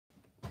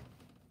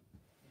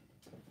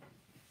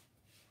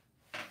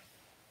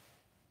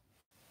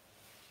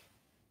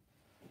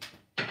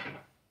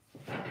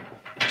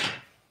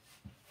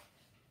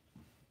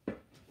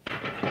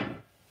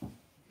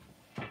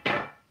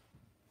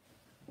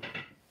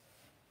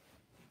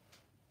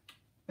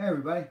Hey,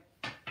 everybody.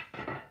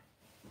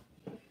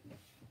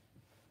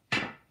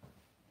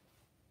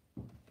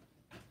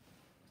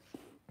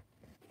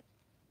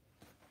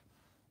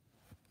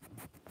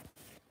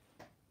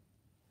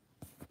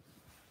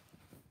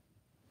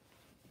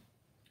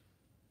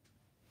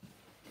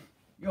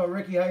 Yo,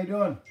 Ricky, how you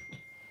doing?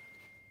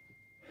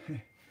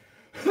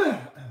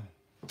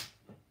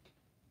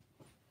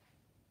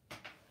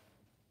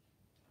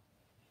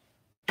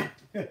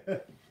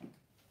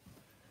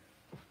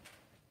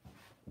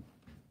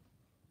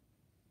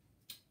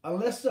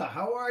 Alyssa,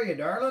 how are you,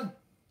 darling?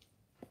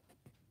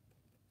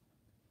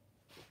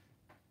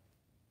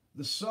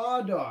 The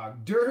Saw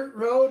Dog, Dirt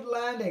Road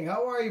Landing.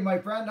 How are you, my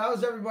friend?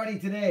 How's everybody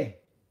today?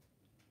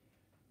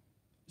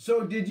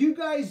 So did you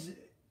guys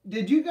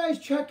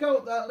check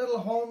out that little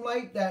home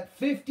light, that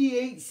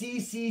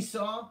 58cc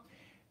saw?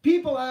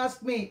 People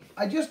ask me,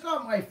 I just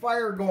got my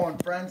fire going,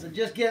 friends. I'm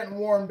just getting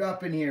warmed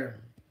up in here.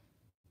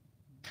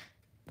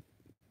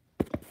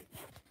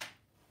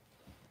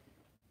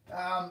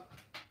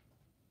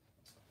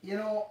 You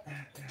know,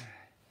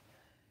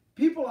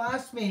 people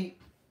ask me,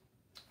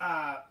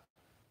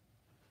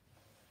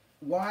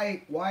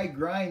 why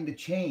grind a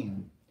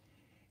chain?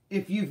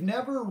 If you've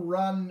never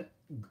run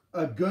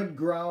a good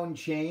ground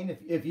chain,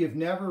 if you've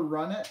never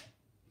run it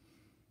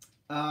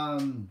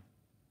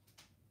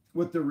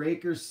with the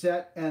Rakers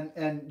set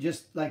and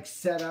just like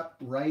set up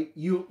right,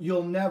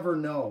 you'll never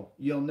know.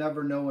 You'll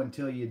never know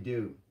until you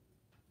do.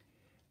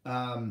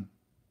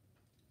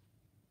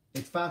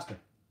 It's faster.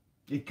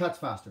 It cuts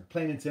faster,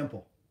 plain and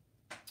simple.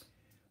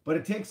 But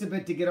it takes a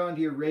bit to get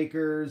onto your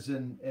Rakers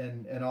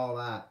and all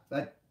that.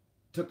 That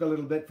took a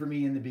little bit for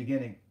me in the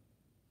beginning.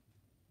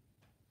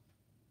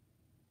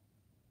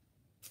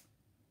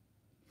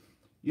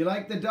 You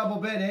like the double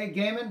bit, eh,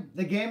 gaming?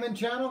 The gaming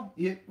channel?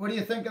 What do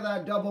you think of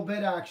that double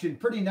bit action?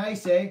 Pretty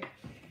nice, eh?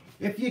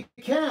 If you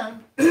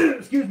can,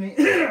 excuse me,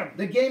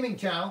 the gaming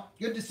channel.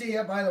 Good to see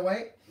you, by the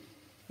way.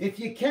 If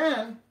you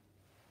can,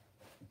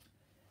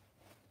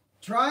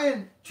 try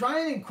and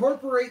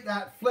incorporate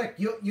that flick.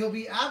 You'll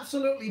be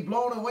absolutely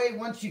blown away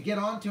once you get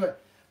onto it.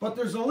 But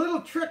there's a little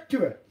trick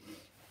to it.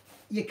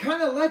 You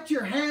kind of let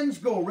your hands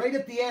go right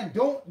at the end.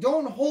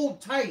 Don't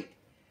hold tight.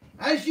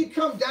 As you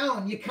come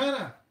down,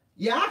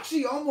 you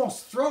actually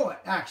almost throw it,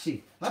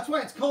 actually. That's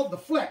why it's called the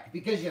flick,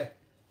 because you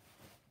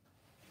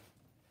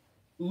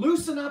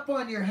loosen up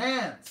on your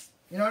hands.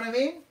 You know what I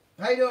mean?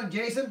 How you doing,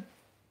 Jason?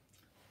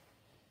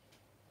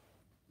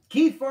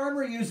 Keith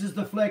Farmer uses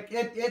the flick.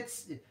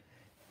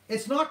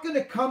 It's not going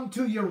to come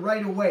to you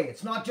right away.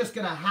 It's not just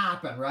going to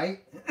happen,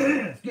 right?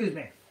 Excuse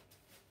me.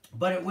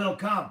 But it will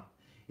come.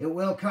 It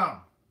will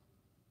come.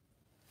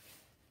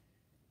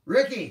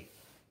 Ricky,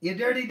 you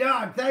dirty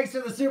dog. Thanks for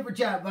the super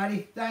chat,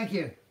 buddy. Thank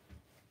you.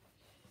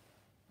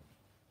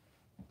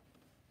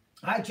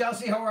 Hi,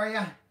 Chelsea. How are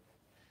you?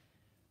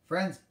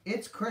 Friends,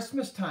 it's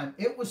Christmas time.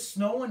 It was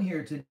snowing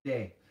here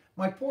today.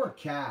 My poor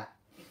cat.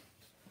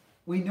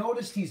 We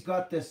noticed he's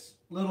got this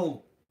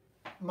little...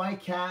 My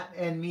cat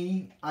and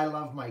me, I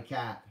love my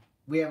cat.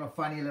 We have a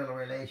funny little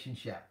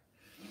relationship.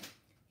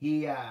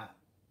 He's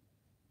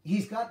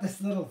got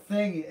this little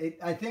thing.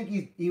 I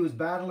think he was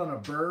battling a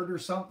bird or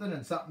something,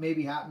 and something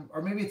maybe happened.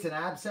 Or maybe it's an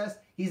abscess.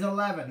 He's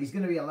 11. He's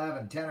going to be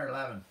 11, 10 or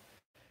 11.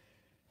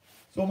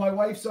 So my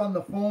wife's on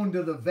the phone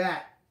to the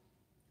vet,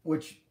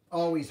 which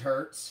always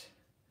hurts.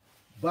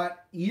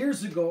 But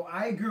years ago,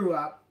 I grew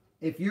up,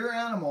 if your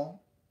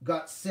animal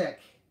got sick,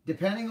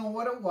 depending on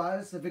what it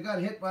was, if it got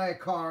hit by a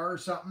car or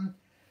something,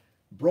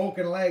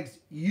 broken legs,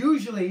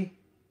 usually,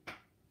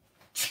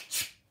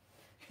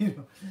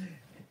 you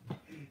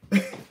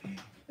know,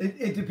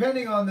 it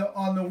depending on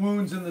the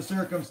wounds and the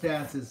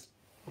circumstances,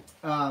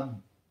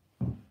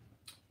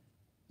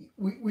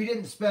 we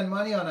didn't spend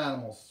money on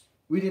animals.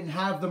 We didn't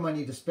have the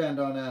money to spend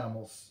on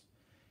animals.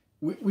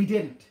 We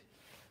didn't.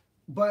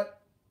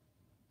 But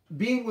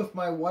being with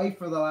my wife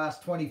for the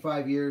last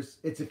 25 years,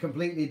 it's a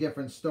completely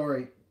different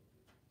story.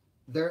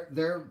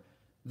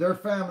 Their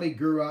family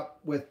grew up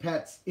with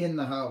pets in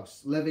the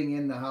house, living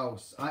in the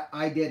house.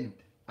 I didn't.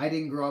 I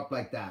didn't grow up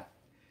like that.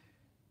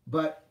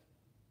 But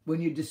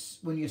when you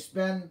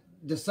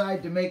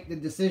decide to make the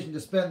decision to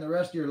spend the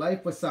rest of your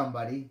life with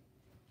somebody,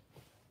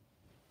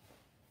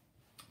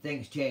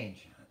 things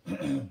change.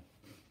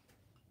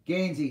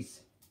 Gainsies,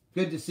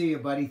 good to see you,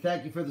 buddy.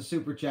 Thank you for the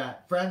super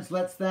chat. Friends,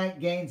 let's thank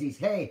Gainsies.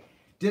 Hey,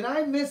 did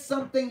I miss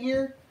something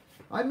here?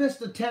 I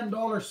missed a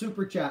 $10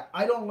 super chat.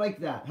 I don't like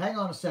that. Hang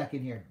on a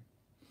second here.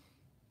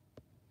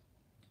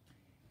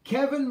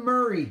 Kevin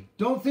Murray,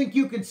 don't think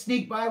you can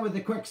sneak by with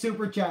a quick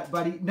super chat,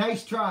 buddy.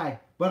 Nice try,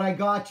 but I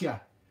got you.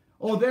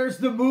 Oh, there's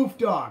the Moof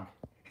Dog.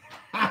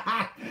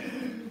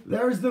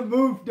 There's the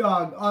Moof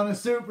Dog on a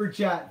super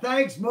chat.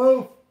 Thanks,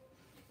 Moof.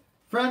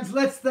 Friends,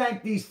 let's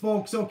thank these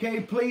folks, okay?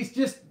 Please,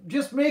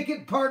 just make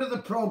it part of the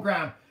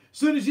program. As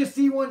soon as you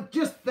see one,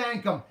 just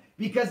thank them,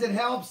 because it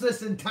helps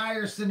this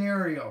entire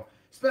scenario,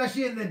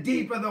 especially in the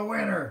deep of the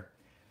winter.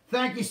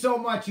 Thank you so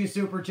much, you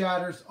super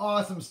chatters.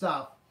 Awesome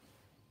stuff.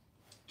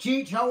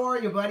 Cheech, how are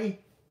you, buddy?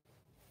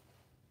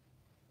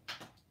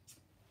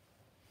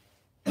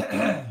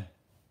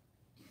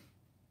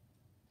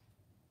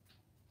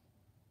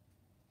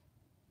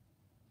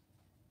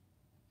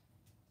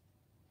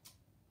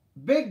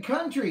 Big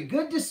Country,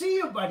 good to see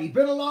you, buddy.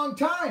 Been a long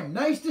time.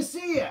 Nice to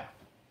see you.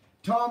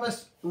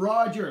 Thomas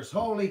Rogers,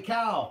 holy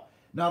cow.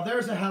 Now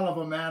there's a hell of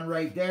a man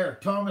right there.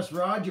 Thomas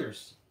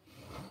Rogers.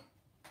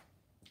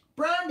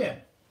 Brandon.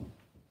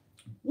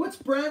 What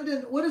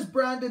does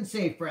Brandon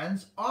say,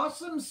 friends?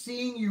 Awesome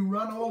seeing you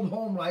run old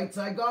home lights.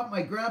 I got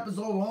my grandpa's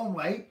old home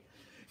light.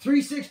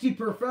 360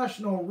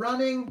 professional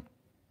running.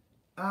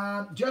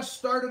 Just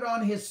started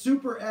on his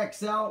Super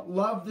XL.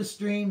 Love the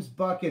streams,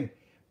 bucking.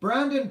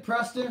 Brandon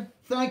Preston,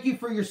 thank you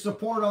for your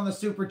support on the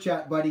Super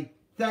Chat, buddy.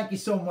 Thank you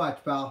so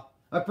much, pal.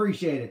 I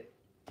appreciate it.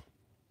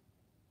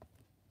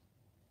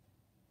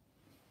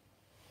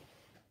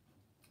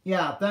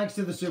 Yeah, thanks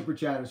to the Super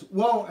Chatters.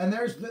 Whoa, and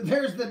there's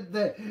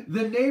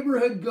the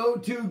neighborhood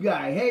go-to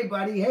guy. Hey,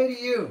 buddy. Hey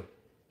to you.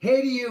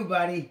 Hey to you,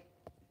 buddy.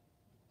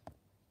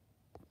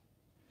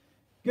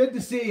 Good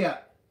to see ya.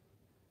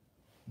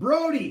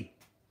 Brody.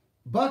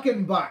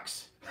 Bucking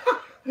Bucks.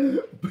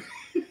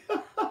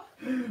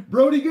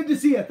 Brody, good to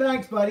see you.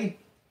 Thanks, buddy.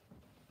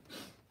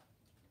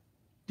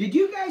 Did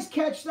you guys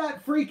catch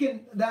that freaking,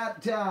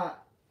 that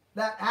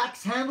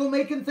axe handle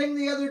making thing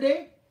the other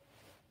day?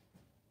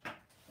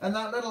 And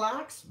that little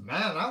axe?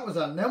 Man, that was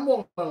a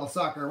nimble little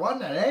sucker,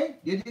 wasn't it, eh?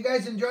 Did you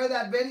guys enjoy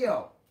that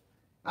video?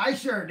 I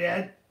sure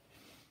did.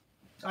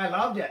 I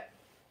loved it.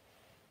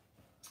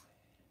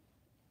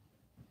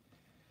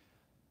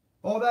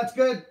 Oh, that's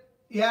good.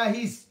 Yeah,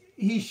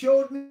 he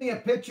showed me a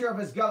picture of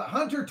his gullet.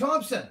 Hunter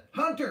Thompson.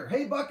 Hunter,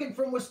 hey, Bucking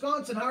from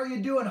Wisconsin. How are you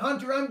doing?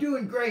 Hunter, I'm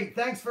doing great.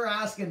 Thanks for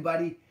asking,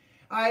 buddy.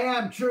 I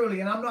am truly,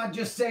 and I'm not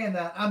just saying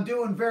that. I'm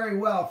doing very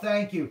well.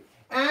 Thank you.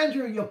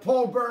 Andrew, you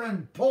pole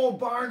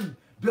barn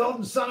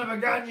building son of a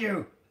gun,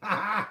 you.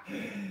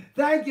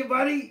 Thank you,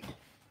 buddy.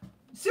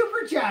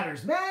 Super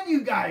Chatters, man,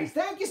 you guys.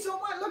 Thank you so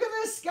much. Look at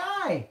this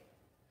sky.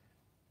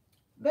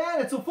 Man,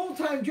 it's a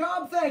full-time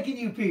job thanking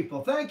you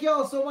people. Thank you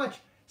all so much.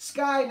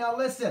 Sky, now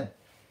listen.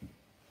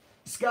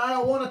 Sky,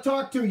 I want to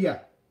talk to you.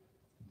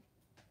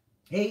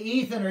 Hey,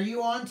 Ethan, are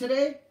you on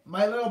today?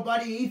 My little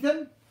buddy,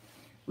 Ethan?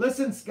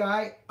 Listen,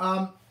 Sky,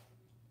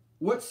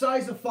 what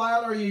size of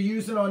file are you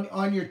using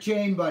on your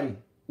chain, buddy?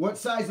 What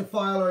size of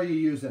file are you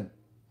using?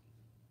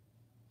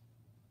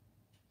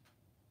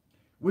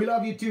 We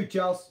love you too,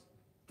 Chelsea.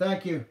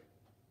 Thank you.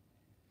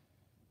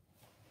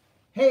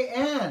 Hey,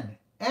 Ann.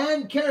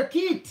 Ann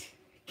Karakit.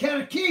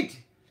 Karakit.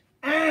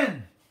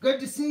 Ann. Good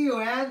to see you,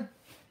 Ann.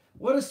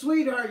 What a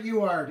sweetheart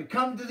you are to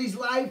come to these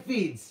live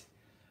feeds.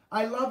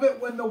 I love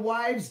it when the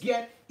wives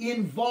get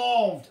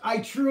involved. I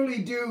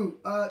truly do.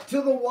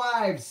 To the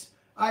wives,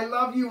 I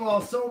love you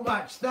all so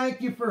much.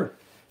 Thank you for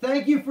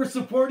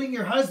supporting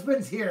your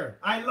husbands here.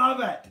 I love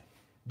it.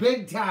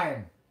 Big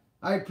time.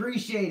 I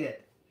appreciate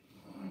it.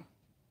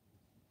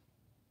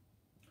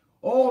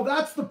 Oh,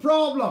 that's the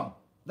problem.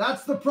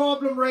 That's the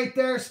problem right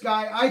there,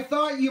 Sky. I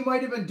thought you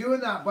might have been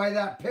doing that by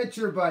that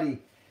picture, buddy.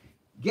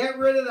 Get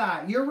rid of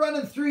that. You're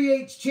running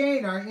 3/8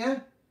 chain, aren't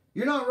you?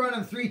 You're not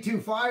running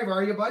 325,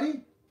 are you,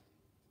 buddy?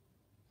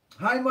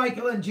 Hi,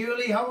 Michael and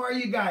Julie. How are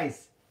you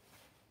guys?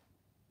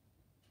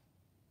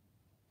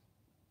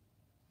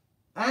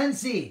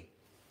 Ansi.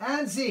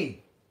 Ansi.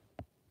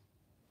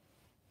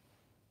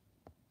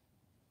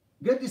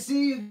 Good to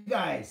see you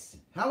guys.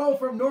 Hello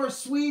from North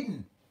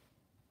Sweden.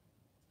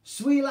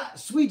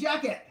 Sweet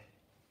jacket.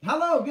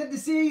 Hello, good to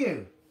see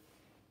you.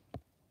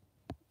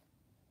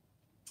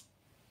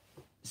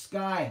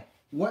 Sky,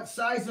 what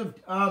size of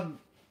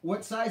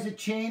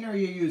chain are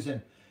you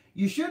using?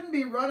 You shouldn't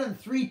be running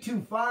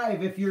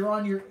 325 if you're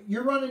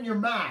running your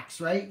max,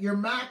 right? Your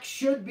max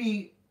should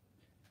be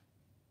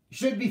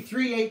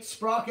 3/8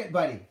 sprocket,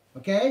 buddy.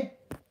 Okay?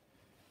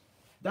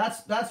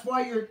 That's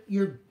why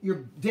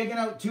you're digging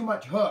out too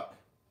much hook.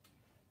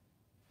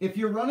 If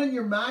you're running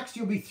your max,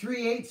 you'll be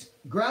 3/8.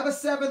 Grab a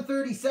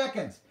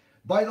 7/32.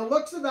 By the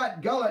looks of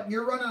that gullet,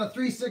 you're running a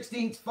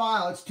 3/16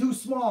 file. It's too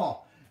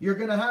small. You're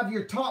going to have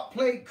your top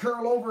plate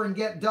curl over and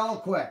get dull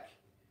quick.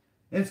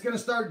 And it's going to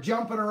start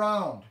jumping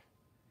around.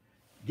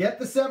 Get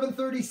the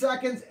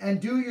 7/32 and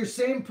do your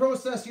same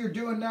process you're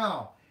doing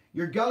now.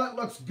 Your gullet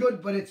looks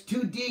good, but it's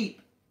too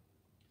deep.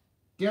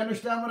 Do you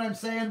understand what I'm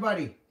saying,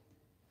 buddy?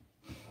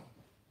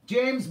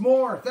 James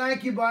Moore,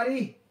 thank you,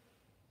 buddy.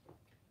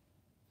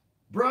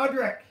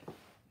 Broderick,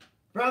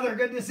 brother,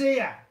 good to see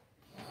ya.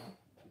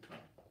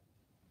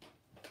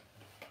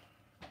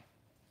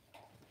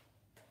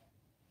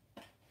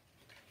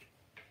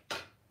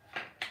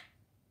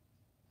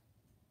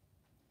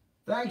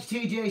 Thanks,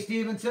 TJ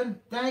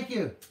Stevenson. Thank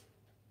you.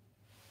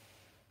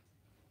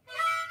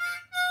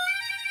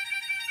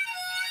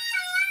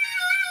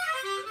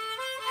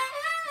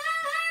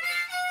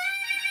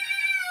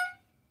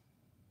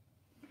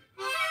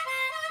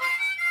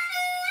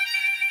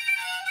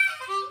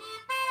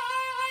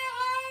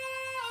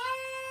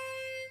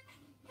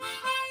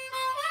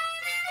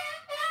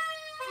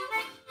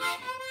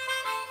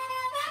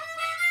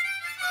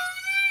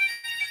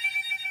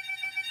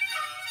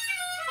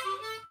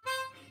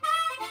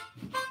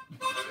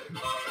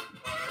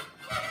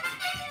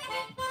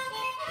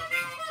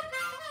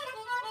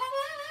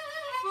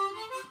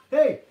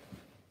 Hey,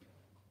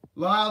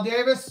 Lyle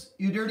Davis,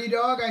 You dirty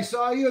dog, I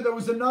saw you. There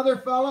was another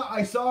fella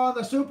I saw on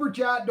the super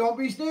chat. Don't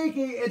be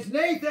sneaky. It's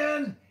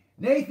Nathan.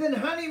 Nathan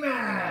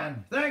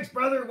Honeyman. Thanks,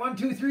 brother. 1,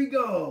 2, 3,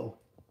 go.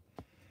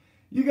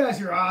 You guys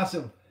are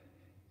awesome.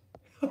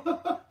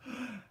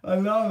 I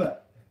love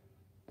it.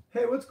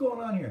 Hey, what's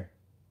going on here?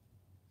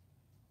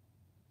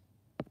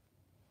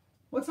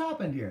 What's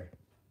happened here?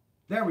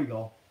 There we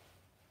go.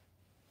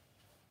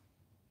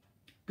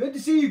 Good to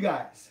see you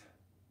guys.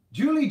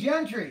 Julie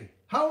Gentry,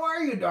 how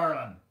are you,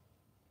 darling?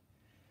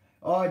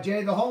 Oh,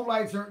 Jay, the home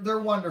lights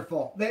they're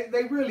wonderful.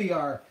 They really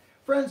are.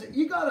 Friends,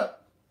 you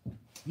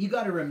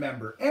gotta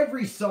remember,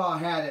 every saw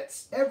had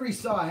its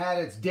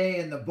day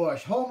in the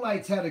bush. Home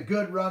lights had a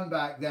good run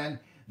back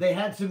then. They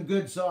had some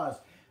good saws.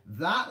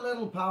 That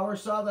little power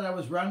saw that I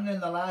was running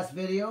in the last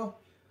video,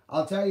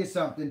 I'll tell you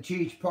something,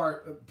 Cheech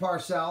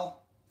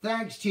Parcell.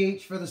 Thanks,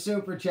 Cheech, for the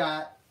super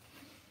chat.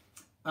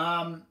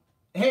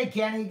 Hey,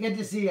 Kenny, good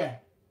to see you.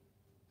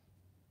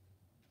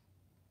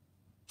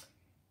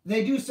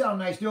 They do sound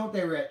nice, don't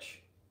they, Rich?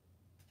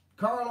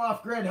 Carl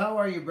Off Grid, how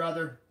are you,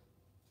 brother?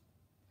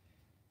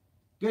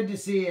 Good to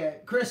see you.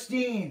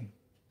 Christine.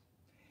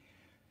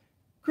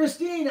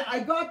 Christine,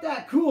 I got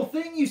that cool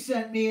thing you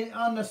sent me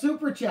on the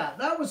super chat.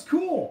 That was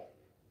cool.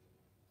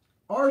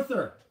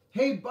 Arthur.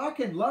 Hey,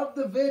 Buckin, love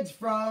the vids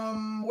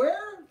from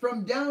where?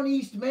 From down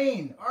East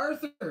Maine.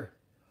 Arthur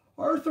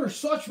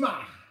Sochma.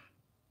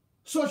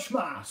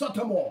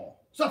 Satamo.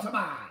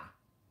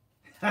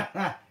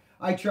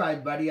 I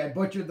tried, buddy. I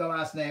butchered the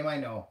last name, I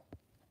know.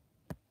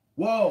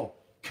 Whoa.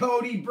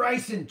 Cody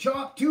Bryson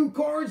chopped 2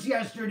 cords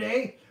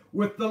yesterday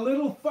with the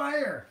little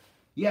fire.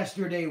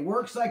 Yesterday.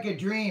 Works like a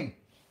dream.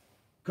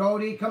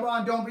 Cody, come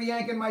on. Don't be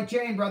yanking my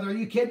chain, brother. Are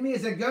you kidding me?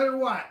 Is it good or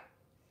what?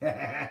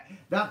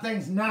 That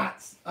thing's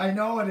nuts. I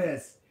know it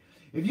is.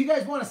 If you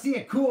guys want to see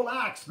a cool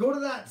axe, go to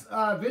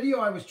that video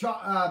I was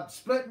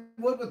splitting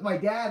wood with my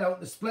dad out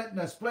in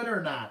the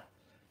splitter knot.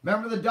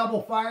 Remember the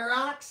double fire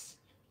axe?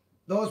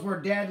 Those were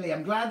deadly.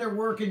 I'm glad they're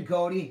working,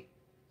 Cody.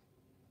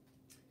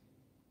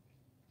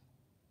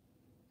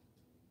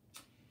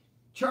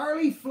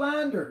 Charlie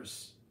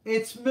Flanders.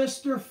 It's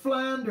Mr.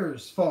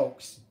 Flanders,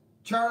 folks.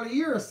 Charlie,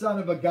 you're a son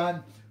of a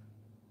gun.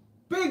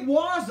 Big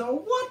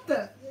Wazzo, what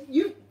the?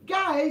 You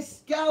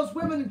guys, gals,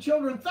 women, and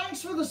children,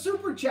 thanks for the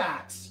super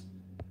chats.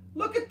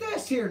 Look at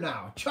this here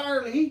now.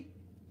 Charlie,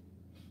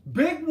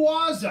 Big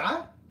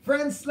Wazza.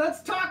 Friends,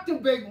 let's talk to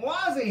Big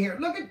Wazza here.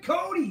 Look at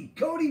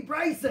Cody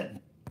Bryson.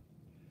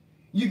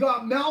 You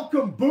got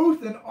Malcolm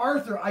Booth and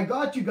Arthur. I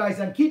got you guys.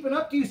 I'm keeping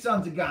up to you,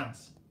 sons of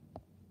guns.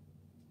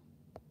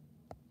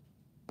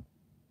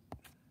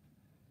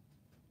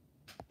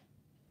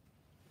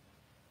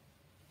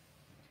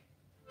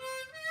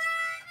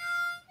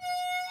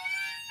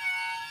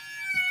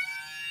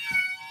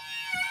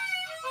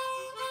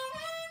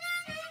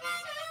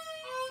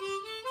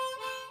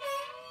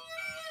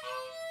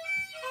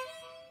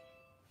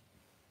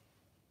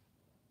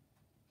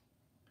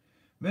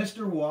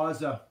 Mr.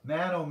 Wazza,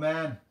 man oh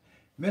man.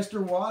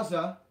 Mr.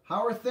 Wazza,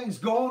 how are things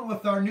going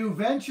with our new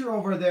venture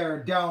over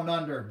there down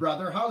under,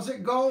 brother? How's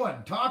it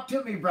going? Talk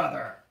to me,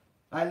 brother.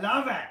 I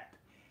love it.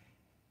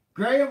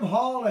 Graham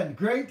Holland,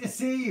 great to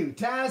see you.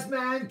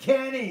 Tasman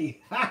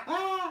Kenny.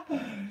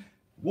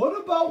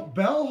 What about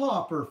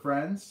Bellhopper,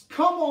 friends?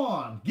 Come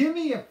on. Give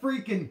me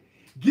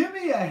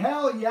a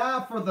hell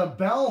yeah for the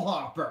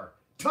Bellhopper.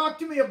 Talk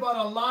to me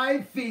about a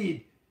live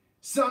feed,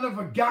 son of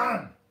a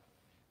gun.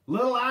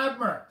 Little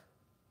Admiral.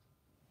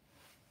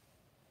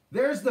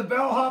 There's the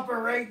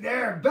Bellhopper right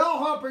there.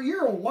 Bellhopper,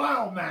 you're a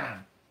wild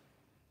man.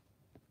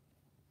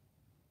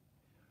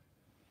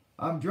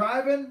 I'm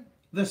driving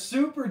the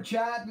super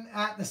chatting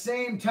at the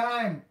same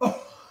time.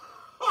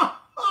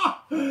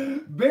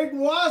 Big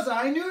Wazza,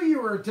 I knew you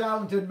were a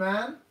talented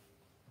man.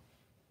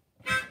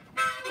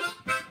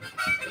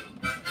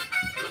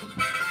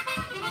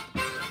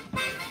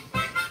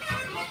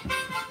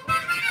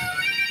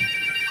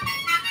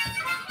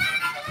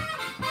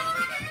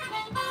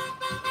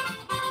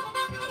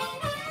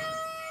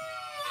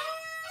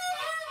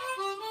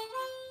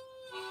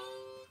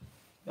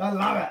 I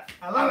love it.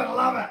 I love it. I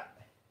love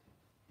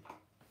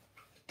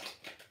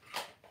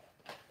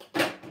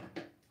it.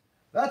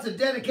 That's a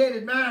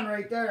dedicated man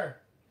right there.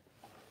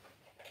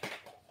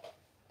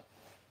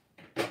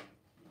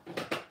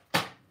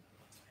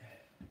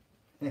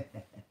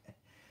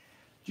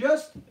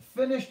 Just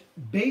finished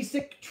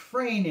basic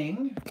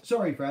training.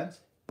 Sorry, friends.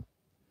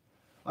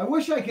 I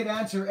wish I could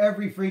answer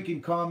every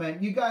freaking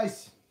comment. You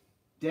guys,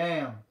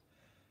 damn.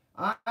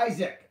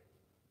 Isaac.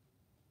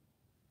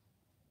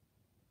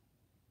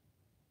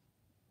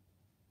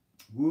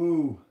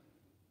 Woo.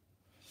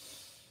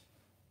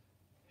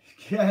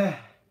 Yeah.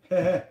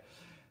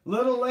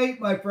 Little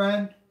late, my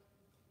friend,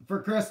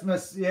 for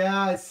Christmas.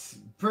 Yeah, it's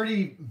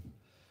pretty...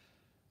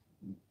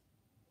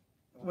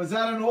 Was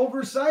that an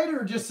oversight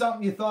or just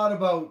something you thought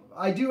about?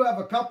 I do have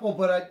a couple,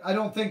 but I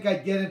don't think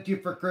I'd get into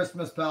for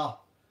Christmas,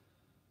 pal.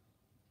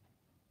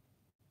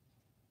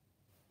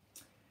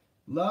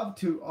 Love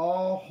to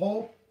all.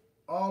 Hope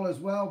all is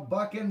well.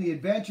 Buckin, the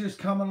adventure's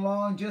coming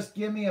along. Just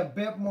give me a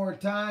bit more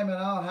time and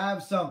I'll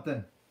have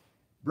something.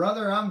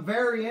 Brother, I'm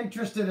very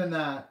interested in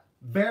that.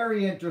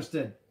 Very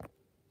interested.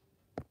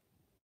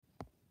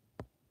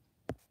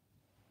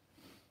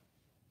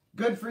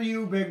 Good for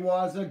you, Big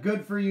Wazza.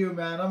 Good for you,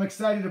 man. I'm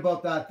excited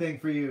about that thing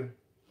for you.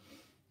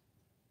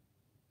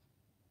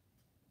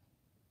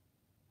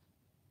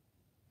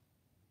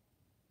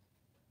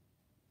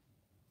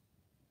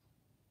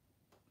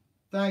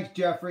 Thanks,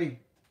 Jeffrey.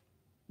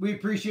 We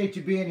appreciate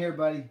you being here,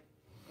 buddy.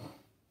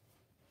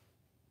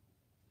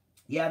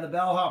 Yeah, the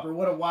bellhopper.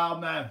 What a wild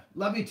man.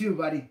 Love you too,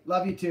 buddy.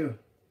 Love you too.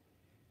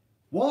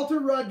 Walter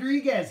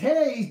Rodriguez.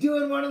 Hey, he's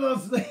doing one of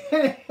those.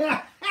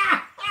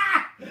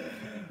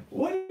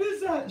 What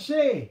is that,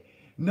 Shay?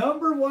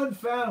 #1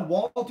 fan,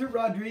 Walter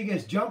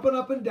Rodriguez, jumping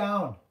up and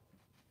down.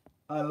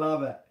 I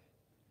love it.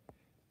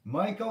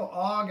 Michael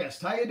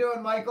August. How you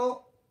doing,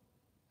 Michael?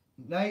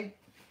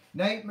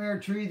 Nightmare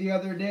tree the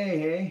other day,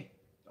 hey?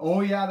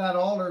 Oh, yeah, that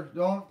alder.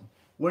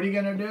 What are you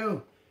going to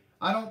do?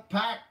 I don't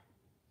pack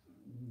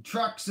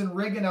trucks and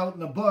rigging out in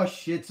the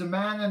bush. It's a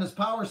man and his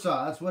power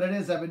saw. That's what it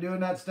is. I've been doing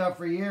that stuff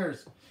for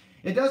years.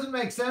 It doesn't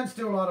make sense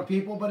to a lot of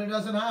people, but it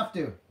doesn't have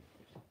to.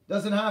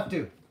 Doesn't have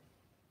to.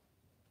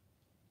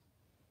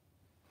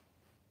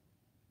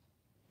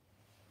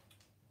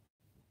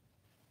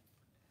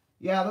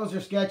 Yeah, those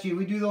are sketchy.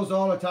 We do those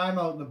all the time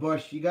out in the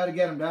bush. You got to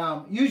get them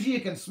down. Usually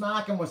you can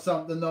smack them with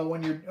something, though,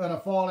 when you're in a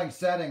falling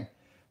setting.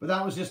 But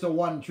that was just a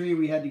one tree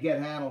we had to get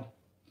handled.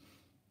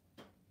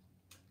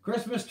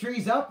 Christmas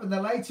tree's up and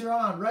the lights are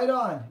on. Right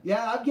on.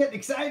 Yeah, I'm getting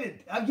excited.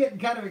 I'm getting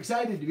kind of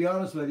excited, to be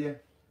honest with you.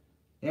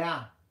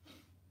 Yeah.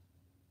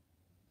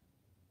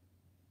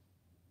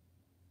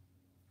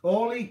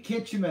 Oli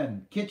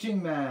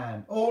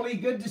Kitchingman. Oli,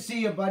 good to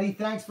see you, buddy.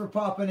 Thanks for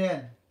popping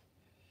in.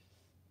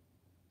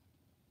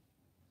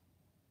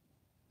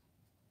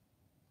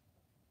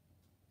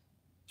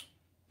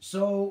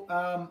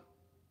 So,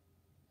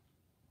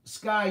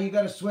 Sky, you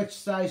got to switch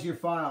size your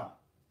file.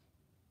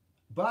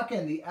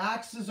 Buchan, the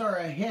axes are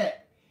a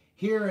hit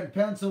here in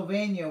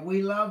Pennsylvania.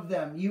 We love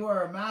them. You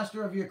are a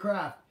master of your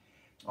craft.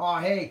 Oh,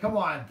 hey, come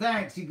on.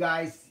 Thanks, you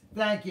guys.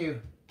 Thank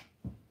you.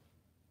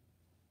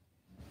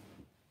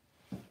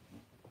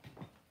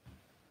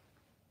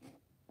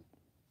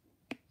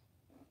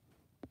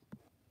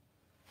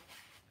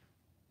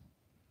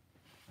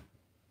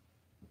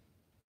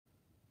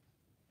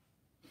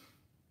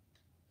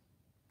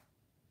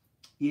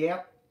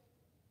 Yep.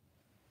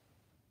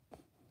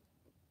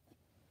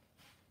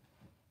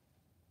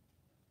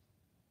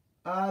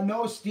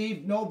 No,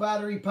 Steve, no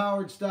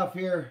battery-powered stuff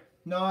here.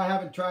 No, I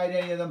haven't tried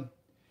any of them.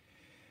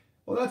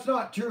 Well, that's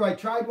not true. I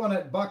tried one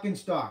at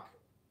Buckenstock.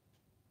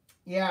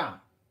 Yeah.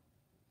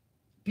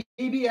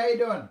 PB, how you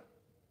doing?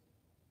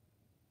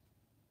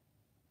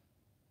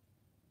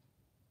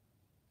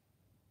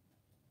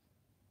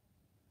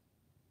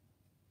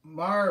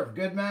 Marv,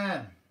 good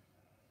man.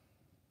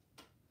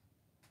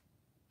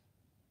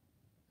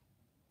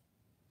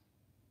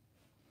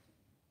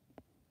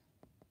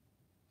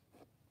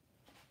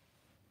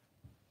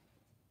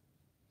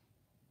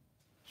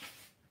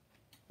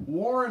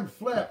 Warren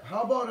Flip,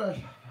 how about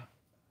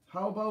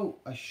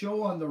a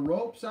show on the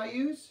ropes I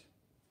use?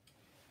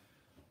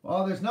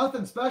 Well, there's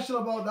nothing special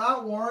about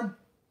that, Warren.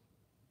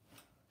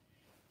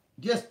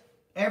 Just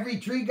every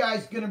tree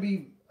guy's going to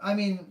be, I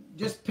mean,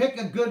 just pick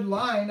a good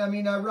line. I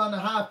mean, I run a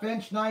 1/2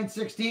 inch,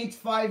 9/16,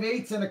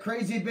 5/8, and a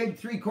crazy big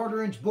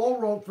 3/4 inch bull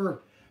rope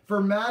for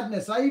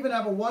madness. I even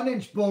have a 1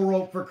 inch bull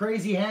rope for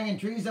crazy hanging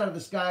trees out of the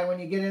sky when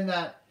you get in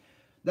that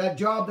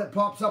job that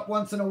pops up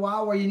once in a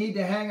while where you need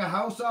to hang a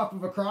house off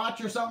of a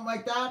crotch or something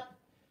like that.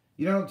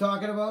 You know what I'm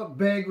talking about?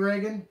 Big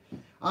rigging.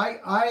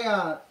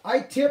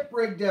 I tip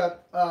rigged a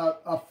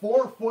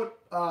 4-foot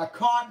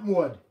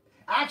cottonwood.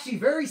 Actually,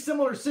 very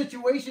similar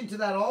situation to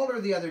that alder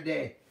the other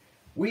day.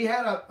 We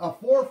had a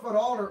 4-foot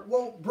alder.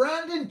 Well,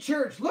 Brandon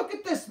Church, look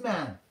at this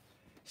man.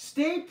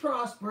 Stay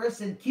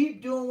prosperous and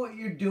keep doing what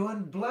you're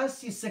doing.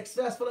 Bless you,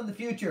 successful in the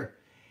future.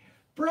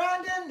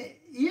 Brandon,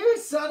 you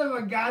son of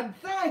a gun.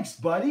 Thanks,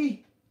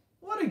 buddy.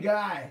 What a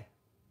guy.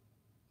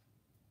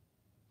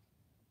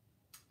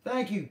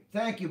 Thank you,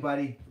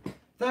 buddy.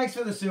 Thanks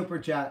for the super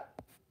chat.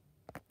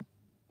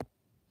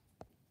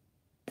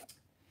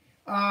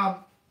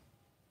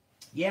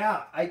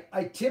 Yeah,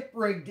 I tip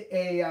rigged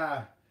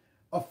a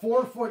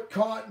 4-foot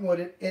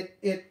cottonwood.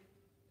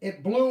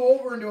 It blew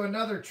over into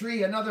another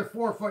tree, another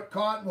 4-foot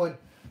cottonwood.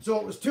 So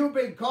it was two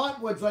big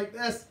cottonwoods like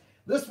this.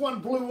 This one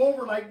blew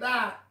over like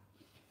that.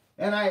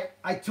 And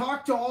I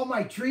talked to all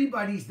my tree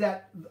buddies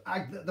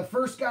the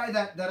first guy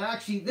that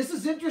actually, this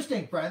is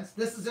interesting, friends.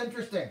 This is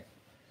interesting.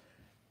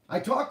 I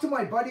talked to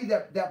my buddy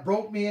that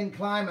broke me in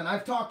climbing.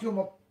 I've talked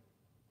about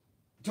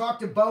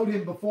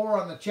him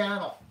before on the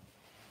channel.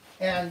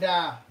 And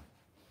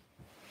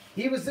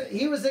he was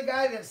the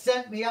guy that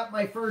sent me up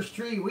my first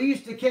tree. We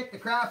used to kick the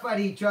crap out of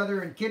each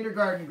other in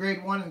kindergarten,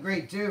 grade 1 and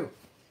grade 2.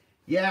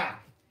 Yeah.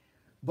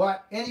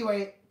 But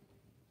anyway,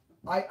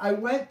 I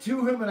went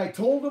to him and I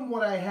told him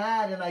what I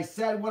had, and I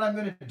said what I'm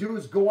going to do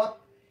is go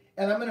up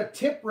and I'm going to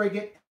tip rig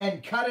it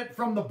and cut it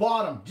from the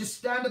bottom. Just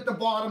stand at the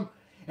bottom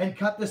and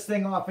cut this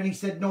thing off. And he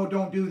said, no,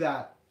 don't do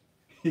that.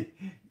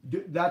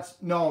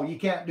 No, you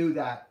can't do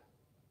that.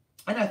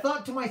 And I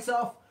thought to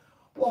myself,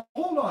 well,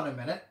 hold on a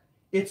minute.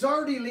 It's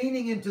already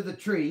leaning into the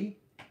tree.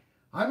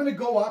 I'm going to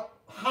go up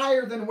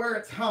higher than where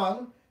it's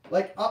hung,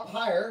 like up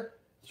higher,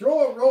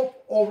 throw a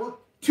rope over,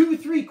 2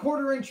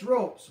 3/4-inch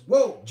ropes.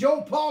 Whoa,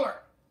 Joe Pollard.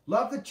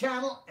 Love the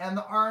channel and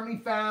the Army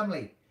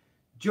family.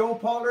 Joe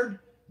Pollard,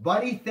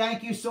 buddy,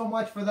 thank you so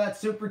much for that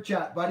super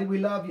chat, buddy. We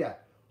love you.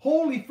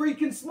 Holy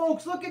freaking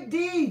smokes, look at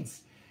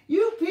Deeds.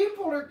 You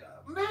people are,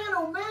 man,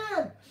 oh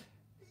man.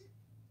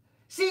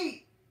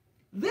 See,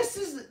 this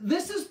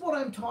is what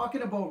I'm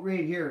talking about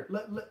right here.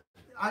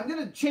 I'm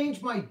going to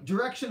change my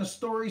direction of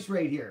stories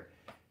right here.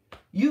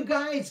 You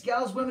guys,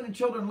 gals, women, and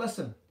children,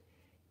 listen.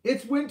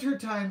 It's winter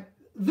time.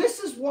 This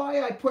is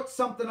why I put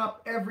something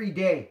up every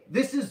day.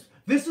 This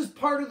is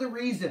part of the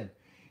reason,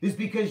 is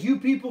because you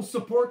people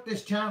support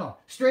this channel.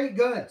 Straight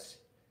goods.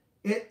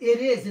 It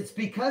is. It's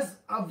because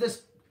of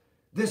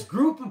this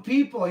group of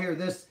people here.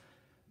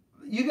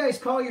 You guys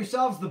call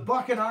yourselves the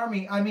Bucket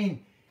Army. I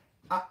mean,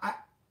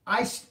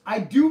 I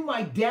do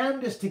my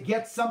damnedest to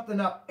get something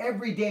up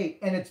every day,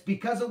 and it's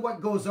because of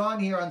what goes on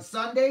here on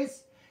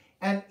Sundays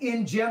and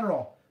in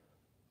general.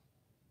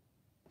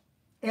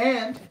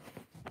 And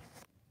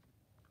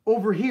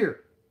over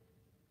here,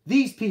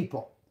 these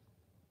people.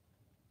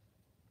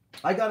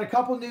 I got a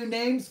couple new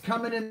names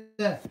coming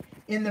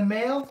in the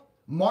mail.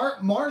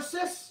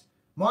 Marcis?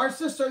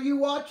 Marcis, are you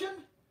watching?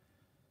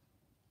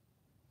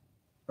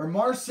 Or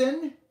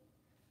Marcin?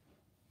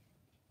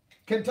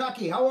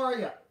 Kentucky, how are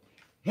you?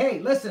 Hey,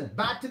 listen,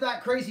 back to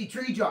that crazy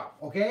tree job,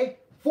 okay?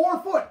 4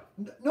 foot.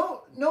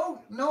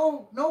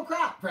 No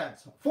crap,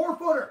 friends.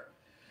 4-footer.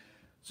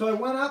 So I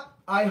went up,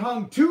 I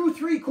hung 2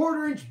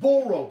 3/4-inch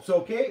bull ropes,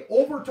 okay?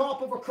 Over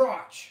top of a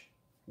crotch.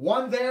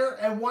 One there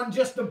and one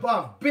just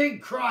above.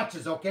 Big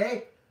crotches,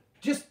 okay?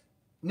 Just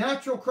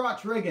natural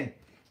crotch rigging.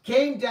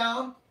 Came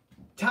down,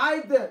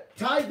 tied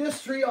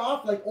this tree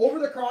off, like over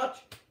the crotch,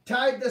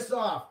 tied this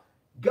off.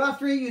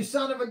 Guthrie, you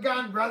son of a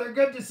gun, brother.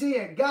 Good to see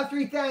you.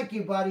 Guthrie, thank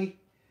you, buddy.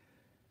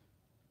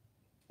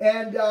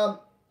 And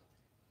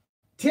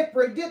tip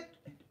rigged it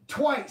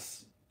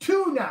twice.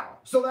 2 now.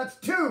 So that's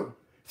 2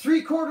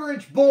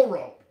 3/4-inch bull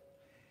rope.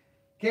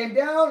 Came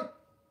down.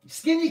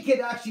 Skinny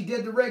Kid actually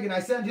did the rig, and I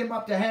sent him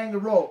up to hang the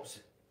ropes.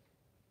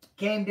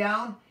 Came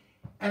down,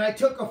 and I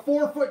took a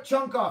 4-foot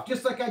chunk off,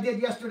 just like I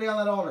did yesterday on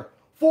that altar.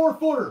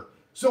 4-footer.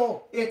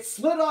 So it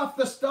slid off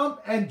the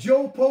stump, and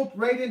Joe poked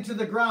right into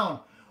the ground.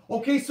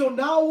 Okay, so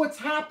now what's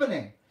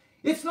happening?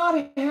 It's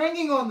not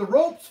hanging on the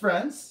ropes,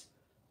 friends.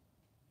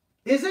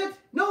 Is it?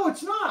 No,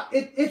 it's not.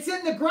 It's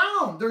in the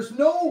ground.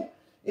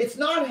 It's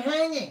not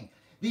hanging.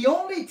 The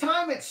only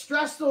time it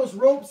stressed those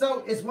ropes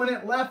out is when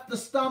it left the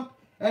stump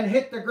and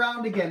hit the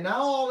ground again.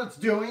 Now all it's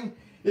doing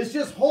is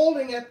just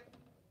holding it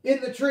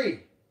in the tree.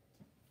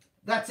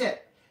 That's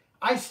it.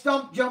 I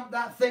stump jumped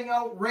that thing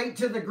out right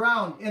to the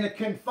ground in a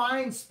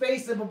confined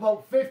space of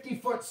about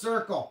 50-foot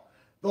circle.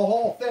 The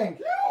whole thing.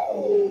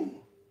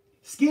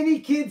 Skinny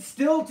Kid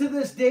still to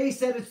this day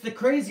said it's the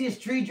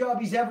craziest tree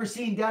job he's ever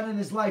seen done in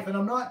his life. And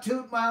I'm not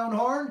tooting my own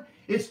horn.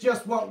 It's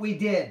just what we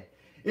did.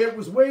 It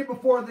was way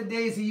before the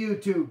days of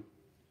YouTube.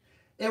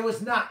 It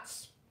was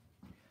nuts.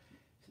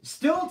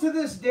 Still to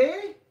this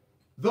day,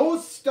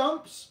 those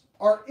stumps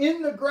are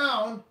in the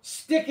ground,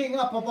 sticking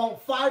up,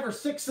 about 5 or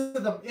 6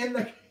 of them in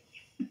the,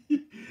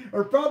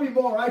 or probably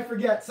more, I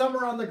forget,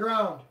 somewhere on the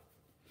ground.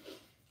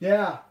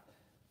 Yeah,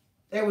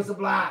 it was a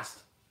blast.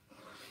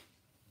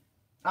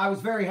 I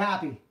was very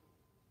happy.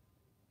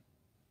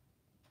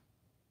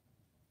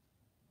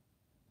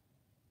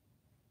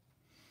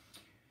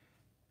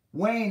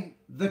 Wayne,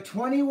 the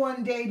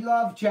 21-day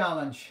love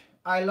challenge.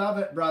 I love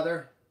it,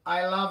 brother.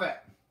 I love it.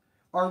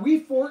 Are we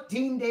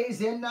 14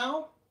 days in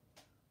now?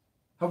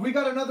 Have we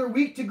got another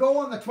week to go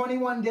on the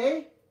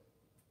 21-day?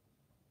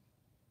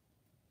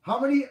 How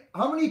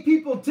many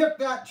people took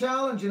that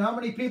challenge and how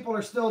many people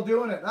are still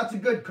doing it? That's a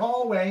good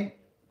call, Wayne.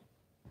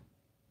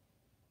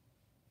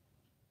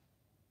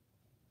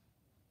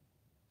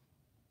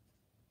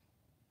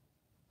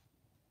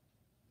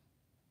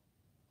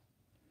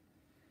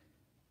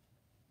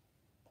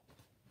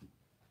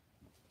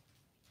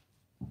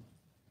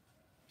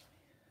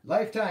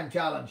 Lifetime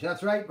challenge.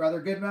 That's right,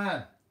 brother. Good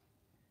man.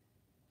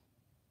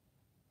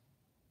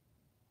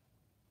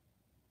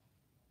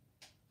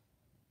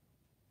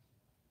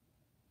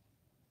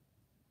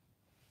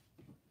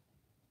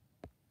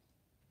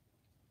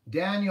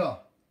 Daniel,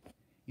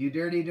 you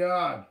dirty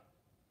dog.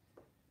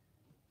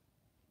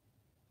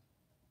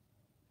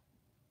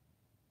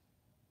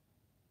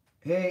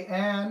 Hey,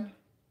 Ann.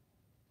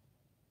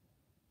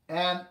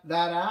 And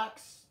that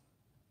axe,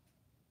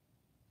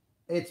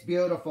 it's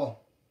beautiful.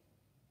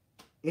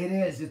 It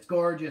is. It's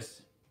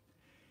gorgeous.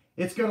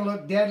 It's going to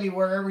look deadly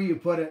wherever you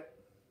put it.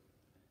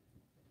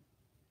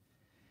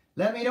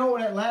 Let me know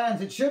when it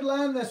lands. It should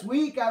land this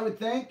week, I would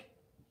think.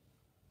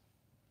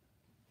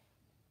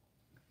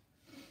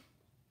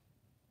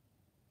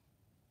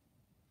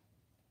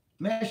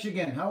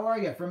 Michigan, how are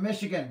you? From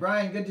Michigan.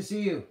 Brian, good to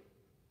see you.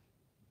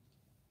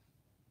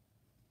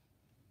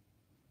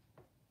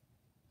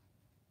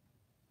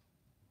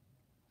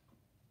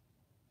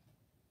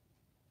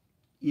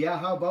 Yeah,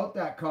 how about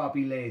that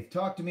copy lathe?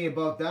 Talk to me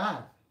about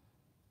that.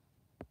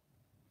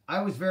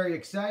 I was very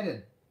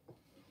excited.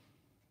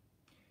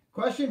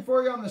 Question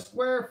for you on the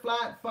square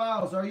flat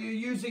files. Are you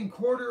using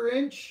 1/4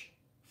 inch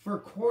for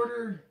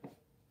quarter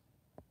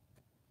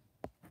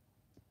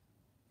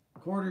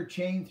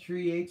chain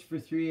 3/8 for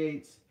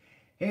 3/8?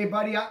 Hey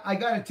buddy, I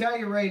gotta tell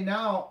you right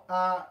now,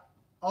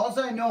 all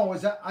I know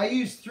is that I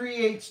use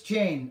 3/8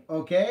 chain,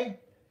 okay?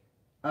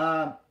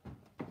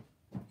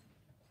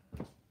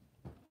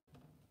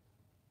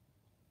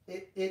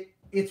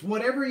 It's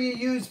whatever you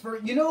use for,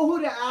 you know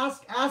who to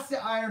ask? Ask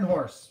the Iron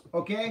Horse,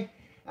 okay?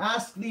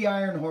 Ask the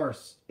Iron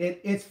Horse.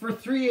 It's for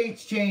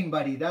 3/8 chain,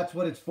 buddy. That's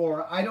what it's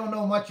for. I don't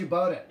know much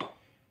about it.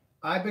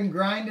 I've been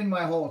grinding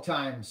my whole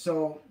time,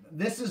 so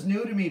this is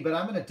new to me, but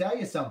I'm going to tell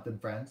you something,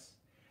 friends.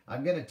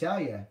 I'm going to tell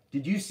you.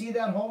 Did you see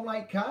that home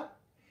light cut?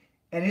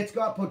 And it's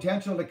got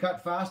potential to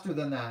cut faster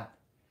than that.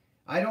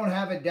 I don't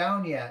have it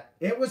down yet.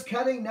 It was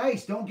cutting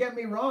nice. Don't get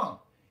me wrong.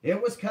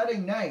 It was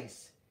cutting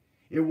nice.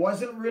 It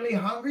wasn't really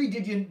hungry.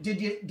 Did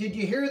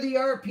you hear the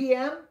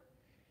RPM?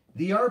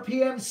 The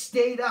RPM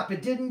stayed up.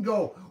 It didn't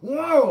go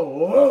whoa,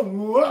 whoa,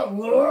 whoa,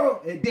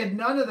 whoa. It did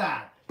none of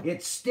that.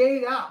 It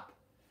stayed up.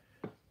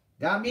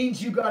 That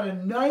means you got a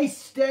nice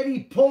steady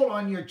pull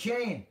on your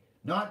chain.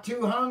 Not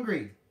too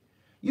hungry.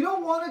 You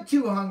don't want it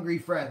too hungry,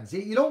 friends.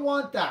 You don't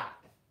want that.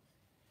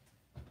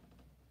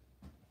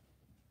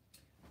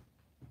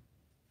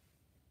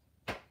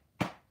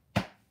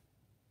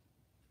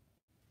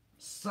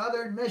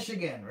 Southern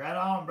Michigan. Right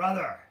on,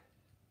 brother.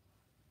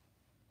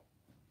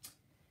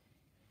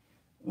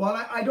 Well,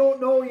 I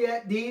don't know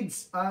yet,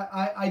 Deeds.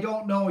 I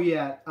don't know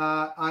yet.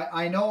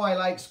 I know I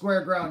like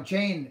square ground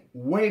chain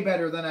way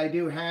better than I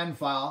do hand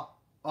file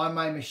on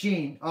my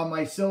machine, on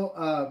my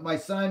my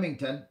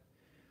Symington.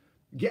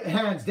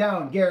 Hands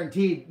down,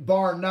 guaranteed,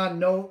 bar none,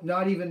 no,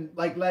 not even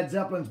like Led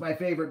Zeppelin's my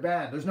favorite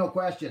band. There's no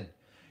question.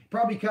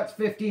 Probably cuts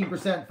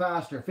 15%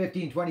 faster,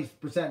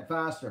 15-20%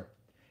 faster.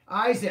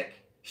 Isaac,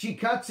 she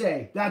cuts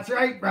that's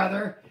right,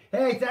 brother.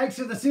 Hey, thanks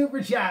for the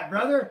super chat,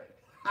 brother.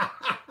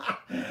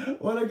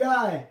 What a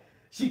guy.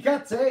 She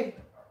cuts,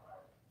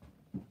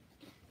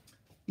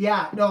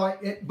 Yeah, no,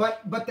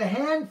 but the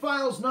hand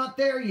file's not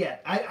there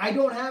yet. I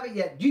don't have it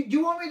yet. Do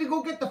you want me to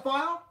go get the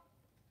file?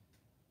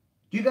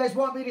 Do you guys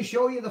want me to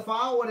show you the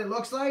file, what it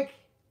looks like?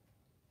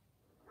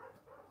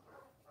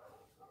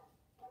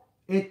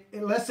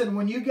 Listen,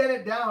 when you get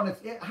it down,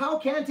 how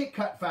can't it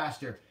cut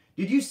faster?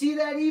 Did you see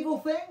that evil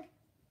thing?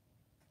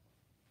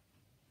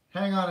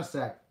 Hang on a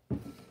sec.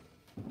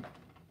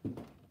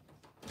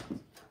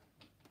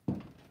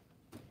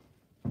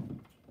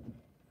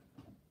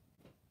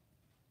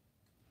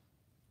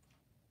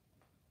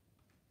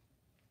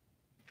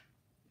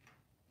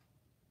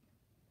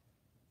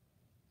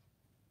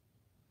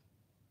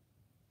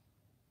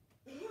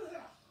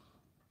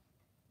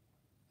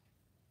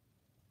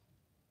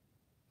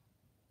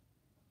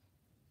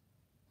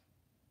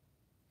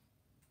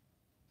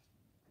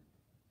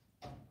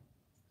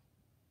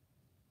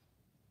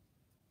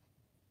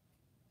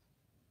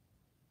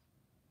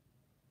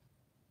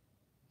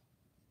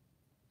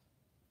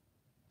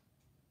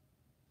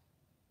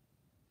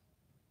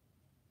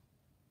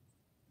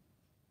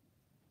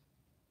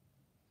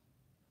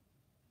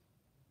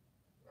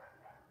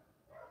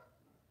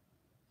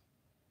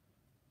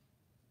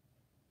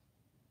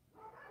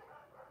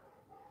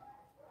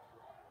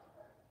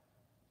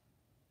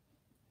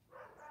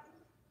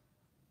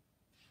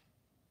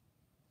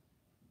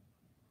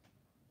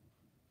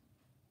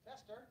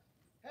 Chester,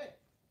 hey,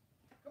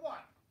 come on.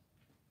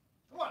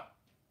 Come on.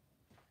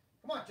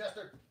 Come on,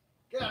 Chester.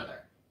 Get out of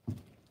there.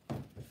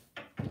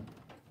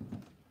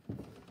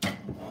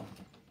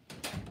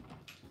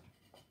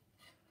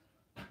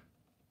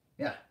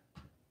 Yeah.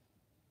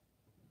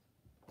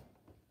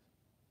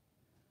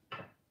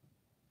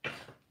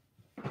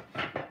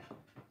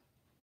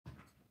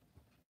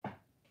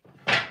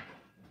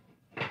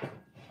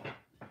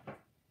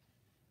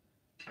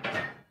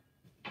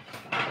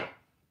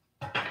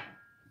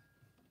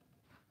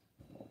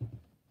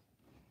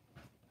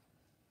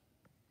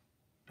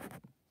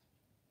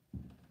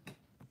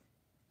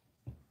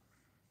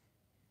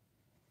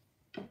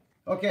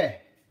 Okay.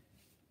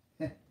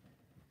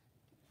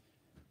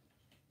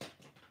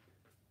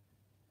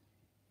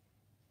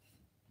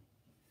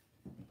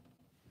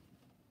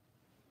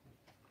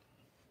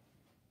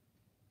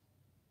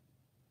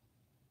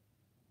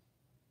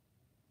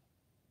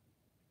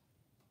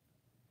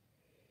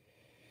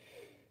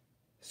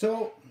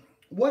 So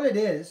what it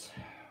is,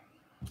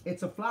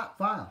 it's a flat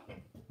file.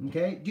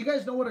 Okay. Do you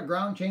guys know what a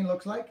ground chain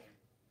looks like?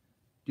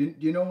 Do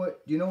you know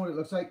what it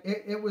looks like?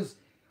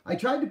 I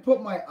tried to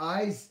put my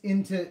eyes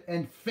into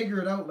and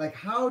figure it out. Like,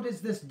 how does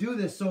this do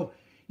this? So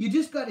you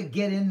just got to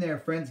get in there,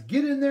 friends.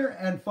 Get in there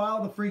and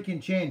file the freaking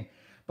chain.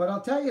 But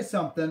I'll tell you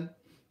something.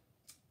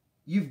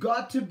 You've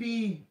got to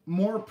be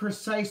more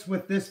precise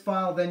with this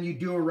file than you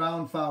do a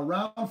round file.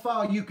 Round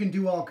file, you can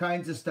do all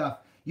kinds of stuff.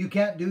 You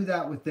can't do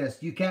that with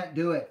this. You can't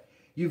do it.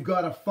 You've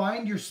got to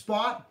find your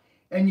spot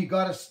and you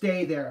got to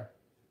stay there.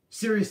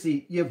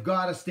 Seriously, you've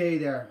got to stay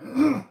there.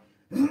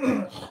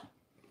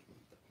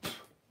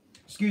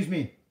 Excuse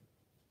me.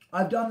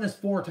 I've done this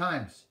 4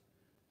 times.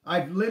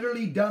 I've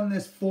literally done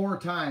this 4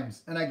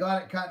 times, and I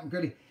got it cut and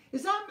gritty.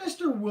 Is that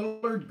Mr.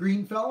 Willard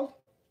Greenfeld?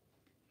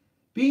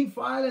 Bean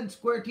file and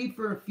square teeth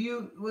for a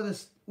few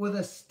with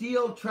a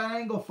steel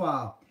triangle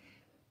file.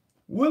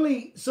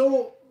 Willie,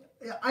 so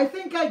I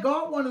think I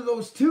got one of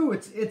those too.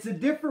 It's a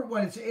different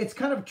one. It's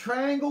kind of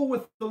triangle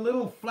with the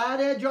little flat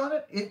edge on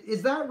it.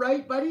 Is that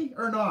right, buddy,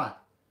 or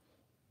not?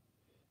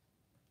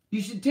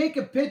 You should take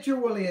a picture,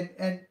 Willie,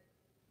 and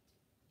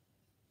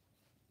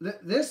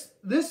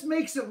this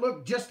makes it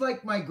look just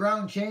like my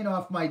ground chain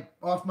off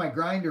my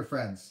grinder,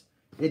 friends.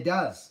 It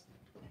does.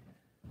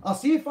 I'll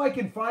see if I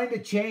can find a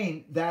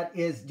chain that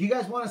is... Do you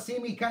guys want to see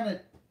me kind of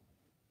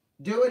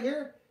do it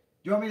here?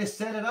 Do you want me to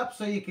set it up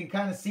so you can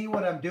kind of see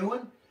what I'm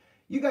doing?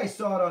 You guys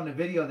saw it on the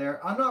video there.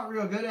 I'm not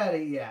real good at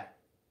it yet.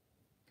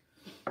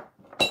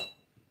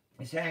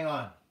 Just hang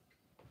on.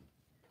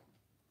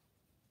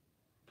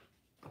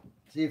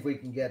 See if we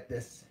can get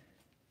this.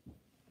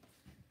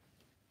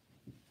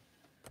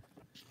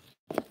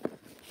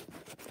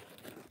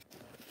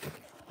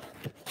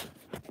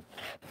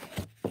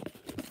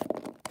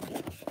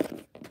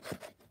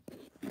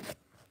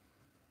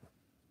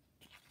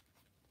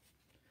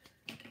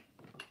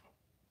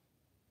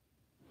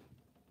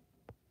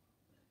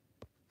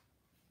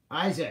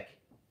 Isaac,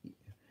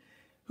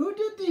 who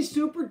did these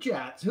super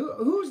chats?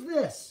 Who's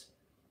this?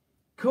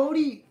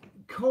 Cody,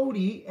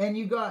 and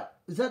you got,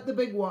 is that the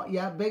big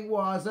yeah, Big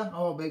Waza?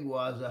 Oh, Big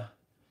Waza.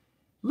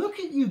 Look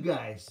at you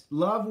guys.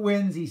 Love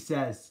wins, he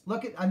says.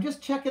 Look at, I'm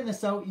just checking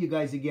this out, you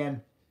guys,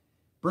 again.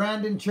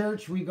 Brandon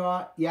Church, we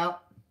got, yep.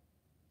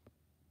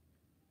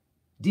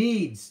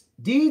 Deeds,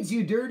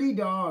 you dirty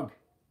dog.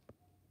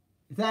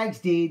 Thanks,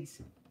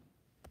 Deeds.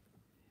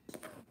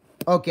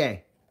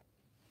 Okay.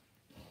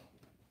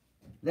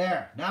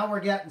 There, now we're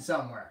getting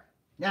somewhere.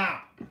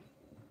 Now,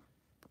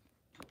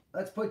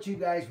 let's put you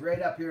guys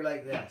right up here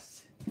like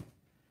this.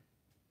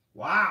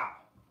 Wow.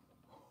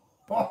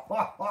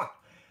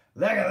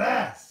 Look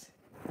at this.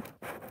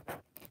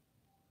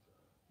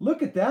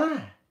 Look at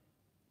that.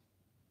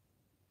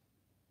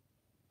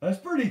 That's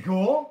pretty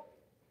cool.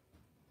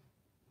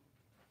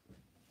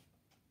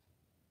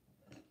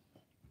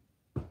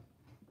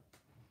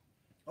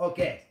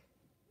 Okay.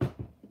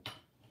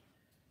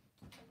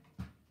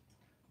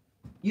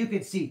 You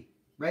can see,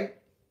 right?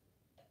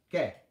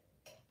 Okay.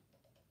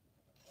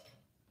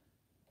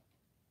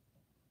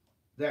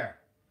 There.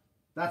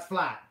 That's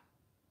flat.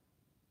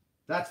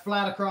 That's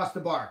flat across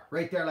the bar.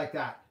 Right there like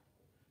that.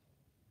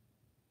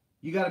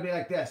 You got to be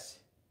like this.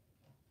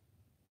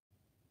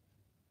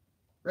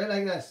 Right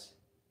like this.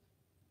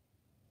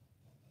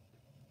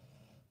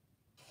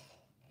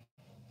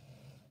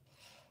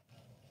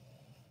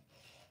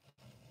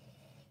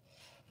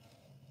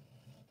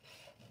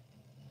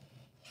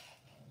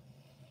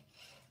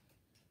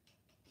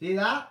 See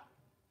that?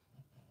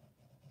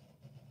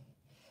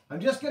 I'm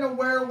just going to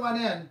wear one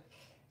in,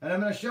 and I'm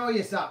going to show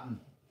you something.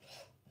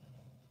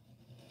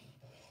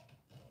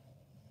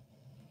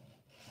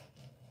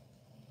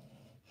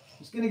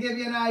 Just going to give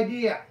you an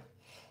idea.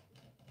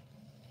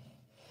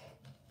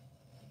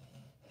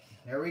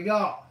 There we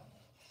go.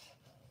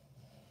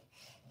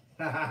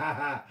 Look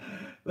at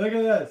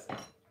this.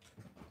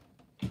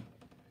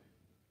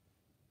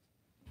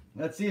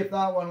 Let's see if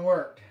that one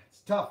worked.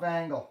 It's a tough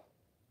angle.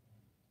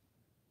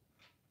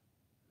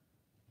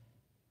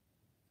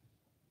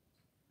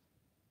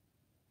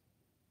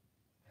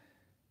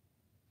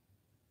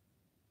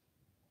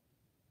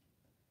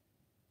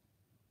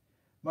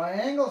 My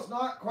angle's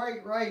not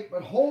quite right,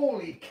 but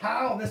holy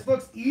cow, this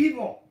looks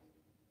evil.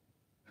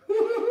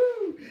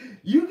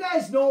 You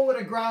guys know what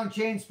a ground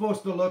chain's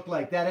supposed to look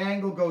like. That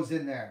angle goes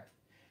in there.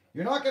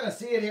 You're not going to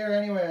see it here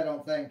anyway, I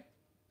don't think.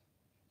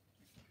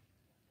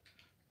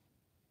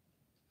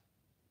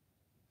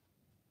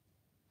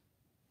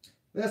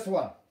 This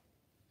one.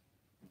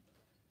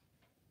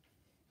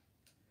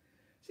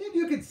 See if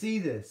you can see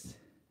this.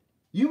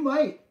 You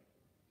might.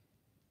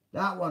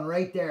 That one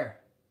right there.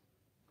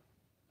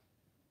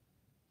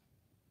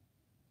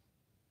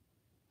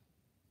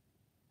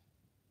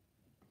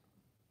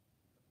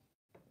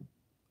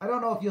 I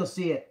don't know if you'll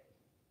see it.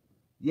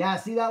 Yeah,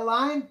 see that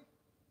line?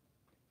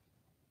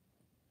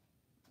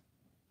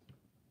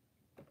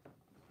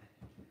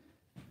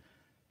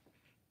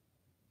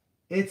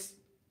 It's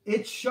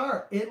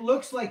sharp. It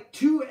looks like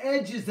 2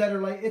 edges that are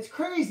like, it's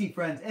crazy,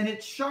 friends. And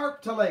it's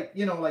sharp to like,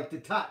 you know, like to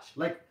touch.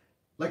 Like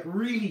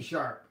really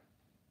sharp.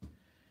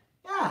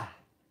 Yeah.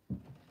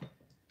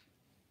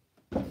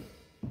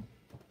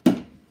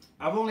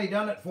 I've only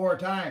done it 4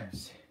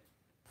 times.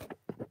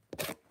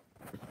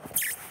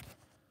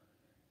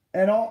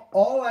 And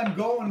all I'm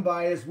going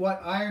by is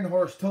what Iron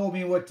Horse told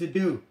me what to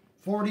do.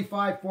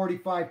 45,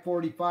 45,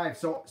 45.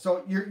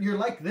 So you're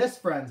like this,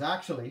 friends,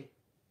 actually.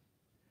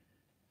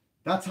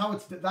 That's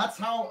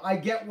how I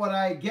get what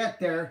I get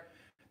there.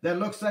 That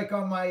looks like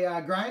on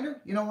my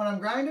grinder. You know when I'm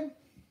grinding?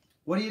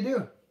 What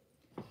do?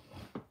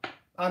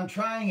 I'm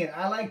trying it.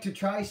 I like to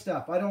try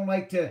stuff. I don't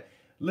like to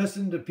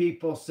listen to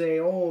people say,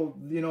 oh,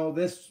 you know,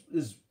 this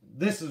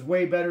is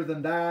way better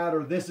than that,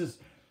 or this is,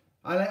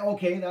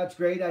 okay, that's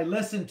great. I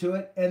listen to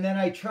it and then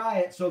I try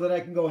it so that I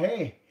can go,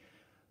 hey,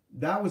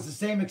 that was the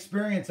same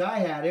experience I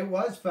had. It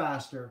was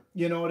faster.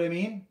 You know what I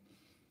mean?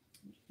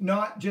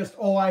 Not just,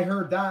 oh, I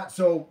heard that,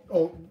 so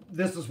oh,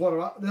 this is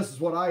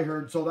what I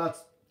heard, so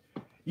that's,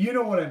 you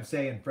know what I'm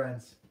saying,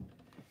 friends.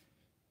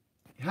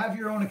 Have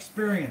your own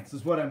experience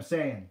is what I'm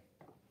saying.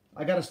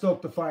 I got to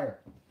stoke the fire.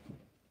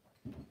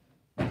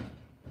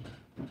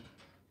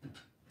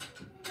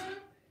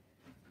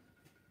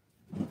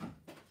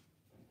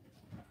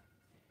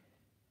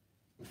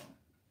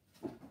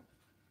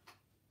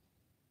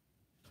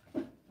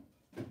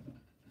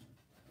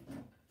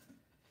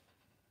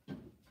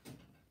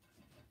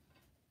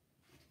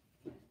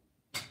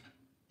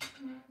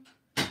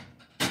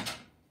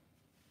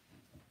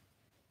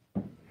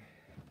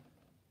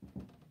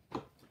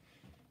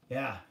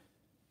 Yeah.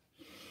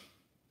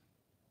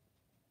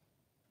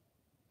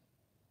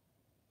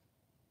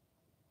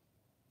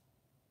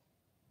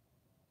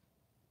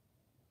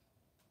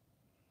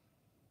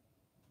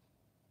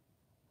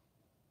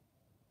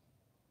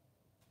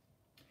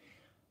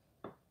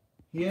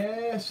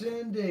 Yes,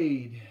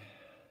 indeed.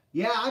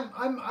 Yeah,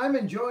 I'm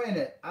enjoying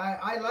it.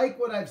 I like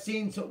what I've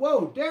seen. So,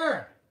 whoa,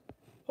 Darren!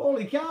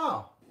 Holy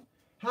cow!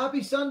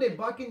 Happy Sunday,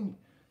 Bucking.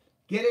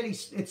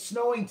 It's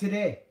snowing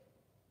today.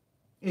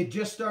 It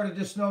just started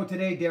to snow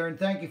today, Darren.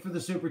 Thank you for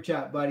the super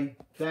chat, buddy.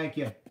 Thank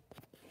you.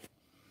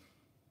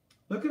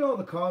 Look at all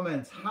the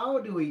comments. How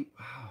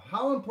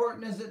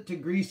important is it to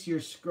grease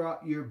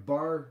your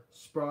bar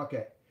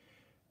sprocket?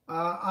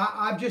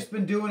 I've just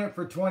been doing it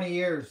for 20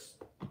 years,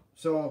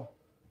 so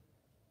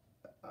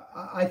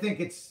I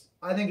think it's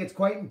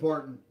quite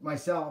important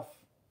myself.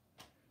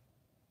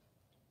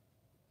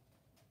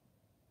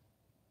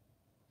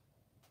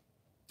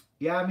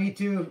 Yeah, me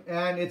too.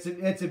 And it's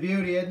a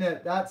beauty, isn't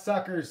it? That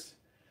sucker's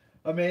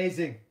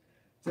amazing.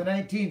 It's a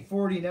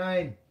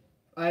 1949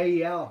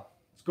 IEL.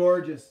 It's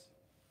gorgeous.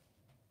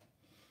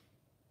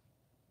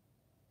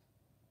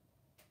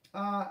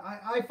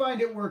 I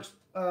find it works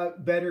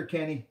better,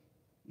 Kenny.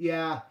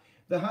 Yeah,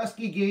 the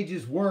Husky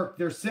gauges work.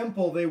 They're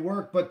simple, they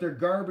work, but they're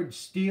garbage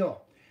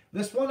steel.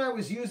 This one I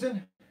was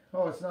using,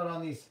 oh, it's not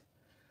on these.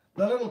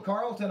 The little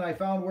Carlton I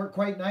found worked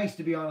quite nice,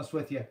 to be honest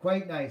with you.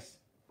 Quite nice.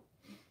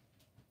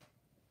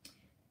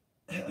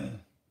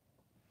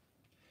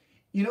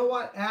 You know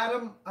what,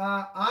 Adam?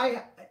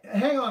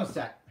 Hang on a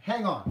sec.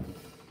 Hang on.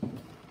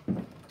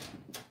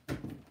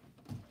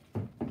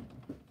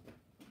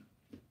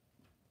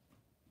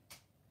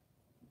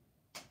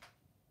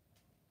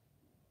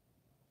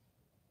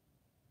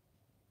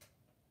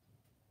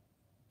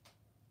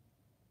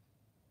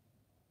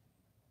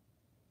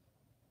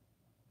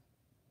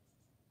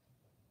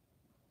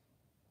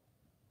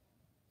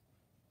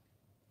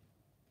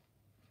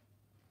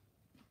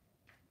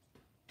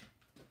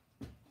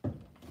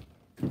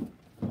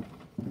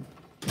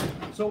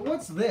 So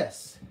what's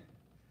this?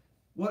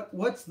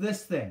 What's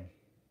this thing?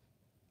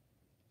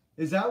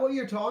 Is that what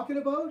you're talking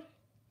about?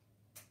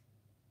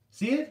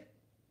 See it?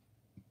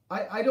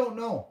 I don't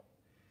know.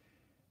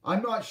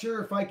 I'm not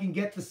sure if I can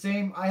get the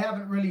same. I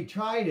haven't really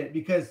tried it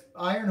because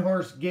Iron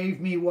Horse gave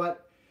me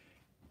what.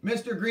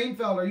 Mr.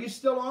 Greenfeld, are you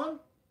still on?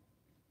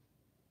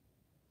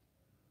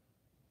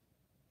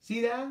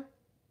 See that?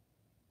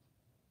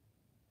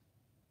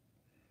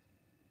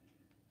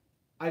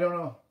 I don't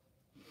know.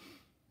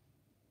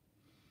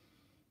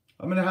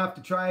 I'm going to have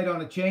to try it on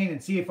a chain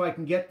and see if I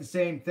can get the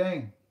same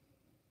thing.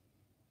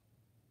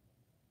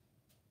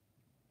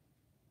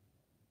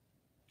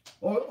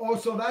 Oh,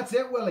 so that's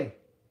it, Willie.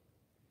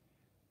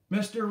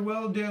 Mr.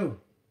 Will Do.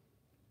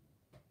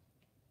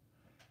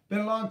 Been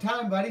a long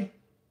time, buddy.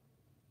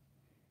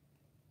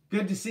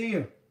 Good to see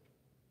you.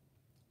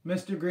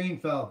 Mr.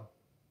 Greenfeld.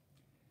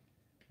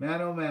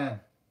 Man, oh man.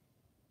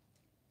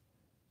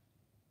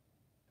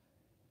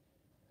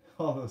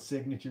 All those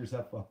signatures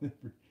up on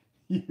it.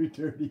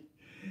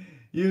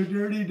 You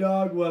dirty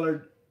dog,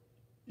 Willard.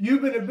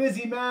 You've been a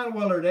busy man,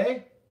 Willard, eh?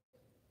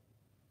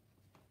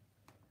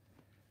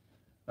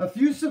 A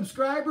few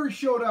subscribers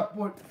showed up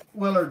with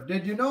Willard.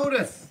 Did you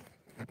notice?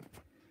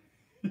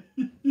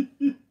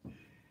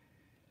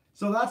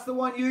 So that's the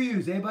one you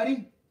use, eh,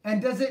 buddy?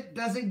 And does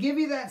it give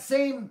you that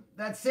same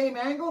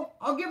angle?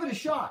 I'll give it a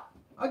shot.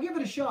 I'll give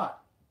it a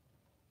shot.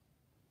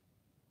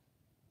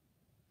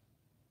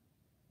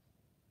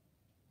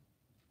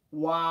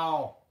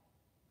 Wow.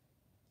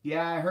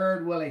 Yeah, I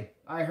heard, Willie.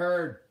 I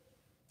heard.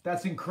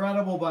 That's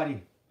incredible,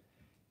 buddy.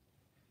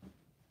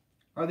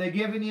 Are they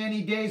giving you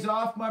any days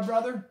off, my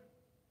brother?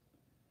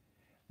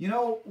 You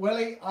know,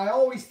 Willie, I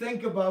always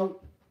think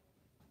about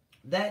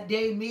that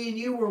day me and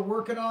you were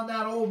working on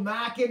that old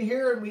Mac in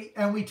here,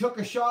 and we took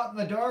a shot in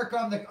the dark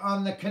on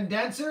the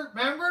condenser.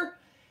 Remember?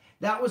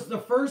 That was the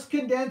first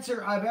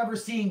condenser I've ever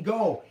seen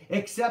go,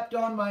 except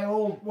on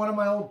one of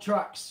my old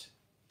trucks.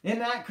 Isn't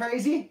that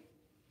crazy?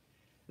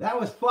 That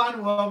was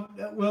fun,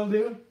 Will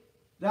Do.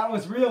 That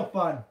was real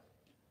fun.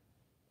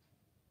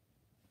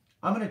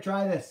 I'm going to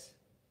try this.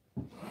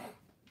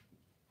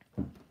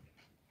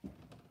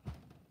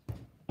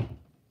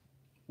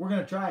 We're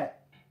going to try it.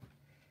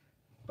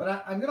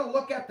 But I'm going to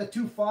look at the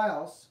two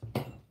files.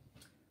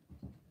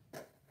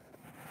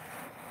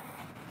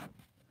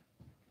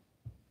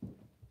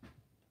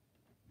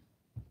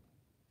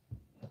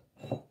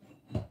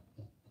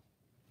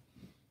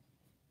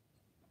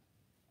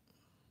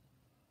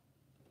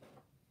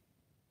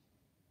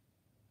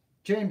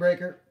 Chain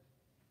breaker.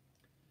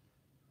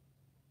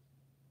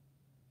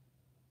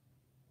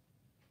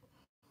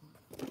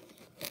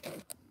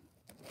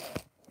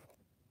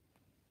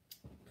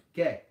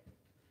 Okay.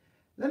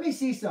 Let me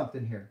see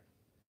something here.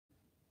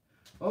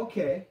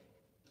 Okay.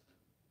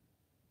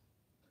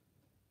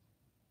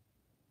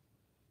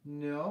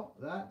 No,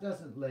 that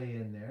doesn't lay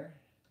in there.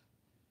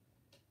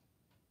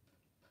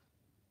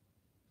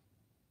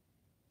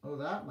 Oh,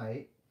 that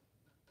might.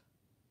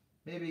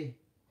 Maybe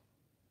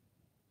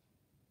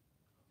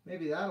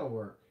that'll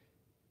work.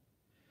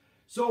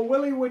 So,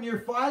 Willie, when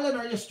you're filing,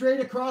 are you straight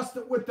across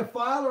with the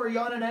file, or are you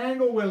on an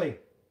angle, Willie?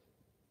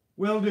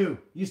 Will do.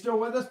 You still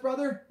with us,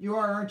 brother? You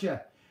are, aren't you?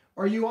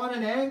 Are you on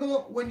an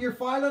angle when you're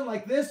filing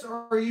like this,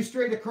 or are you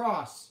straight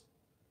across?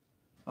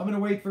 I'm going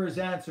to wait for his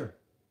answer.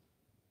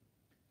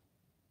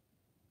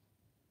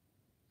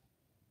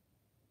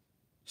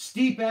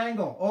 Steep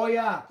angle. Oh,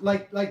 yeah.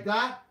 Like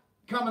that?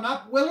 Coming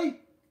up, Willie?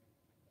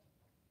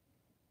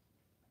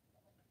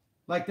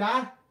 Like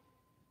that?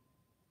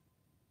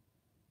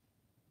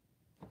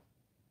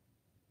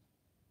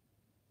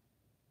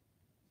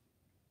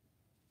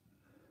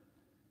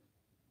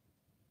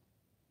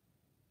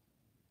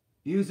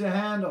 Use a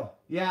handle.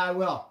 Yeah, I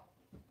will.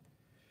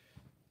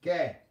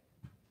 Okay.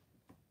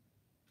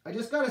 I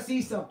just got to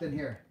see something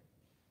here.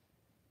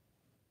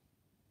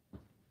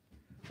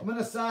 I'm going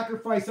to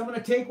sacrifice. I'm going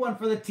to take one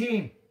for the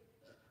team.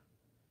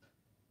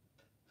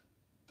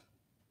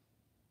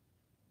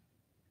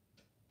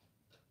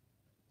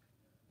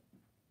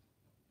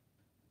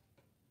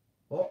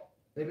 Oh,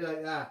 maybe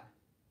like that.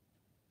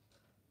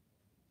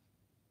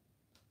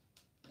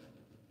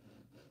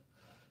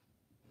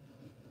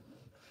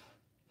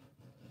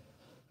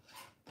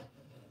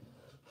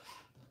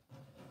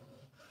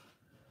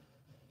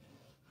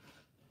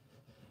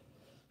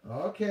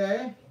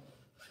 Okay.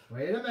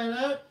 Wait a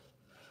minute.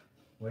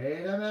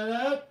 Wait a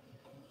minute.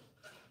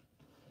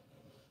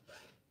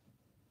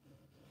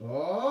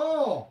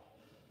 Oh.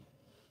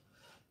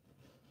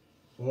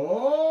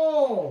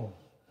 Oh.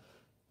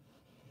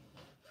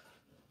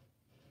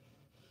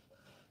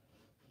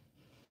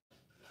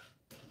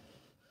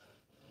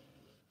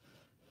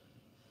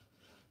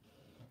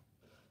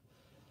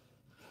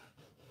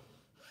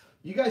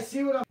 You guys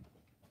see what I'm...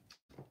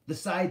 The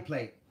side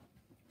plate.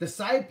 The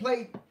side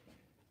plate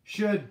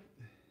should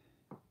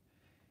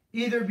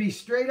either be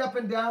straight up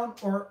and down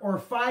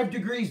or 5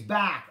 degrees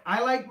back.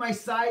 I like my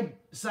side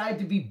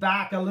to be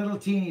back a little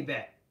teeny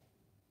bit.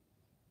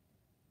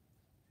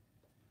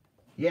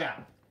 Yeah.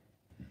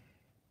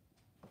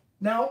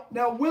 Now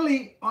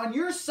Willie, on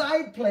your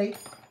side plate,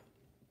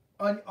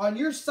 on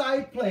your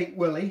side plate,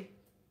 Willie,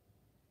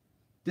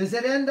 does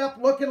it end up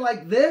looking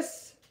like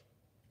this?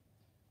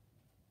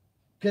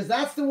 Because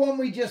that's the one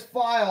we just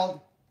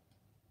filed.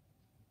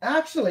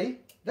 Actually,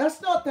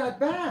 that's not that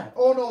bad.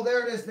 Oh no,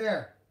 there it is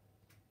there.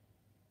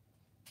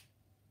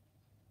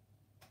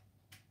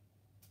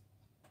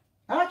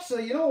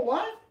 Actually, you know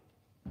what?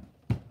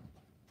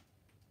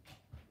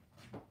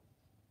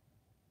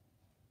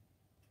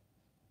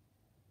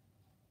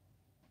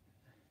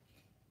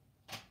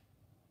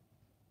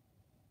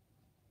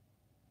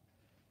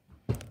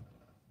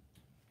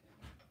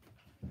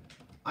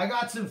 I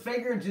got some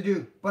figuring to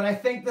do, but I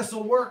think this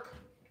will work.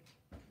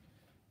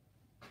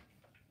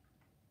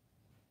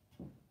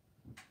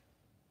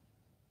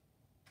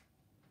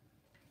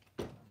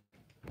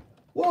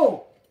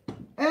 Whoa,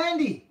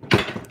 Andy.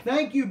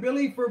 Thank you,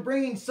 Billy, for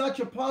bringing such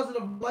a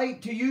positive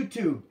light to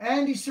YouTube.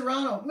 Andy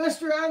Serrano.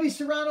 Mr. Andy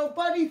Serrano,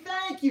 buddy,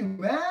 thank you,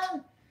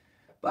 man.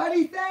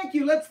 Buddy, thank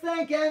you. Let's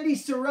thank Andy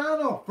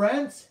Serrano,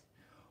 friends.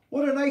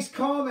 What a nice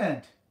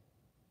comment.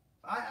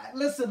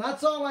 Listen,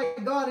 that's all I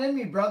got in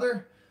me,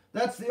 brother.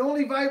 That's the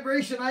only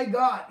vibration I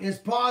got is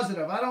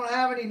positive. I don't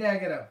have any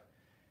negative.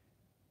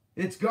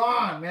 It's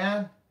gone,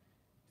 man.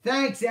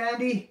 Thanks,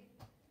 Andy.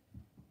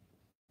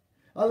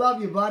 I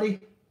love you, buddy.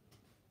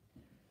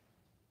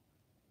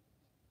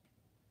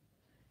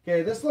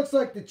 Okay, this looks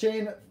like the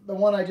chain, the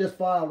one I just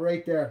filed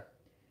right there.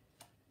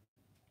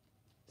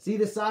 See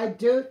the side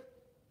tooth?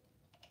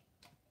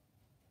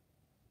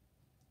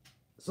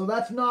 So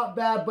that's not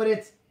bad, but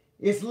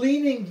it's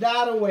leaning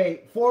that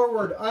way,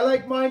 forward. I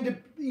like mine to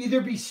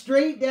either be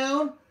straight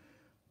down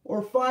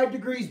or 5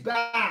 degrees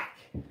back.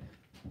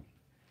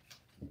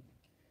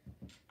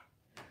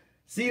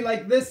 See,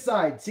 like this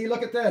side. See,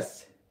 look at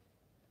this.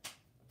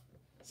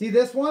 See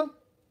this one?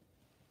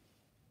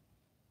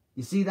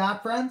 You see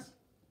that, friends?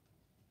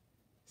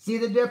 See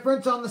the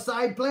difference on the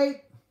side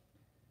plate?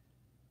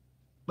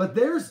 But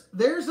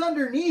there's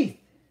underneath.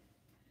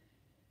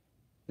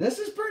 This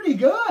is pretty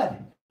good.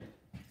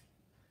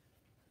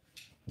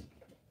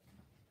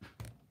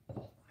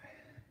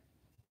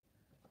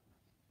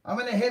 I'm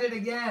going to hit it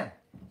again.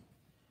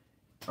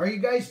 Are you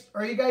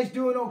guys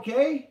doing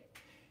okay?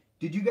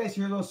 Did you guys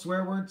hear those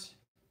swear words?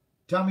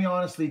 Tell me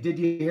honestly, did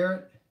you hear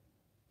it?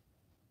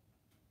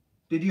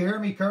 Did you hear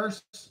me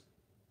curse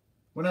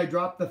when I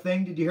dropped the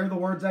thing? Did you hear the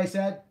words I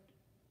said?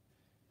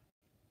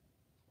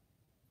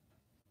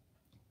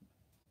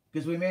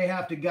 Because we may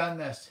have to gun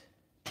this.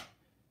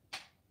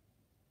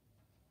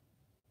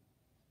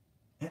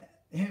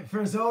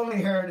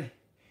 Frizzoli heard.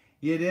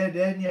 You did,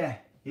 didn't you?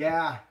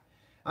 Yeah.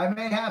 I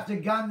may have to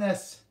gun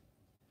this.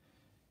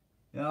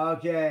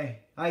 Okay.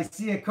 I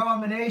see a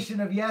combination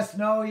of yes,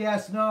 no,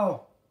 yes,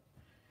 no.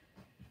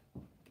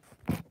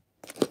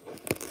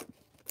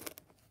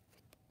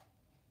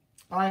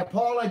 I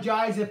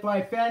apologize if I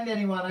offend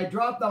anyone. I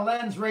dropped the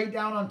lens right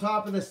down on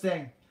top of this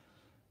thing.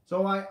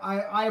 So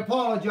I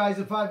apologize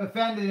if I've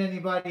offended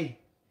anybody.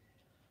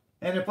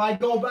 And if I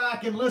go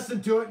back and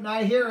listen to it and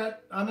I hear it,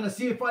 I'm going to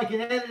see if I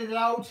can edit it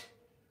out,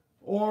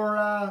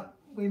 or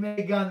we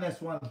may gun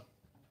this one.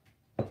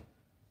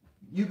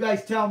 You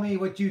guys tell me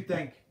what you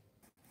think.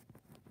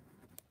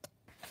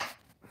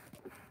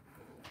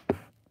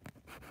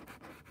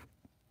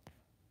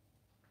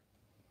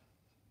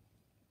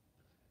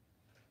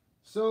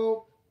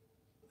 So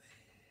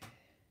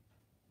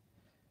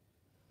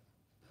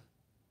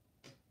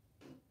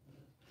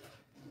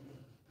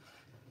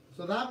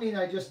that means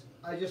I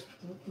just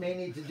may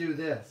need to do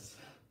this.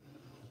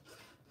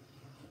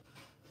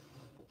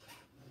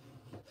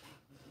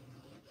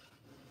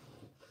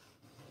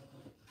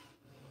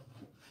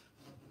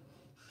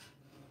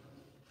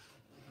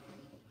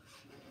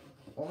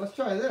 Well, let's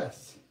try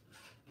this.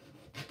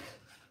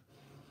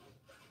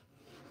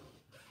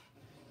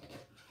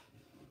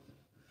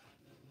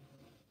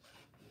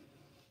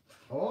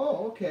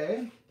 Oh,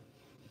 okay.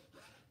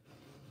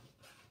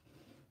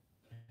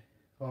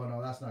 Oh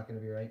no, that's not going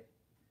to be right.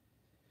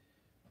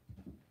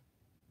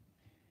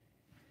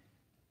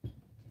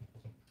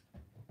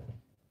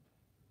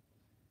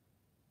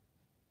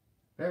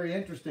 Very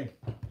interesting.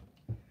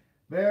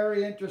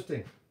 Very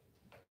interesting.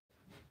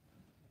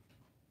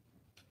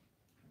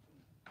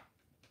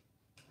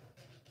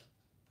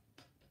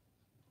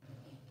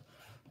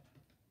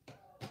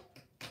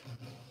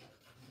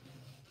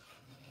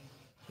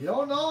 You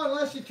don't know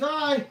unless you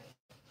try.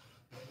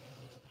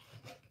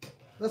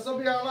 This will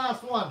be our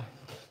last one.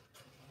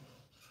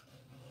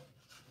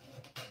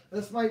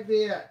 This might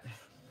be it.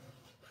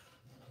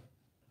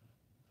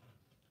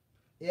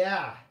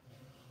 Yeah.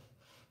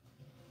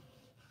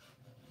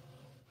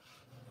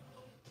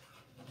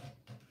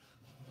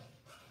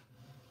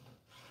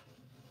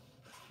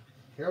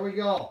 Here we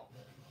go.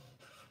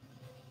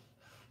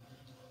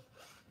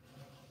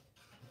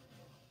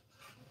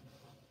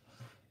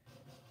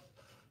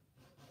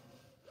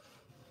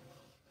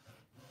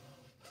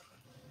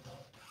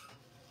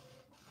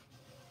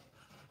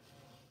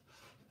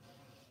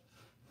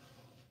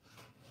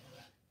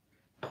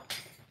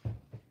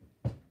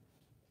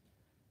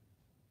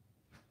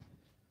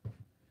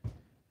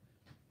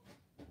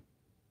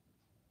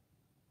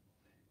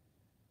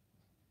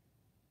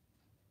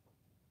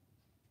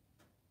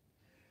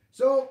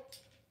 So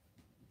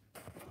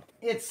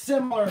it's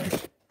similar,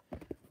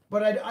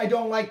 but I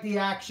don't like the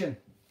action.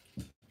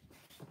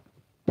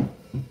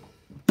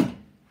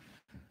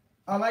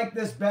 I like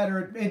this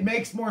better. It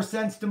makes more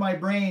sense to my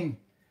brain.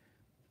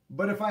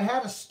 But if I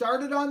had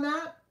started on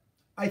that,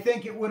 I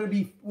think it would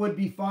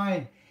be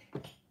fine.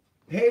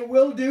 Hey,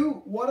 will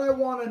do. What I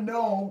want to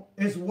know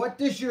is, what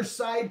does your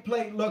side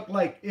plate look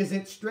like? Is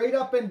it straight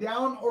up and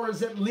down, or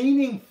is it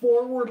leaning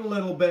forward a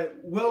little bit?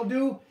 Will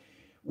do.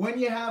 When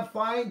you have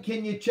fine,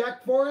 can you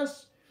check for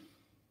us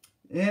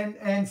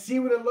and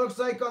see what it looks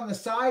like on the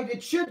side?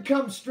 It should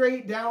come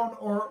straight down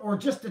or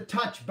just a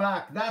touch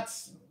back.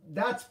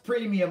 That's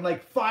premium.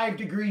 Like 5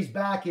 degrees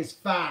back is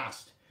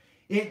fast.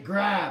 It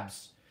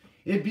grabs.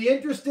 It'd be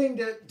interesting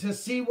to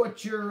see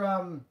what you're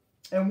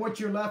and what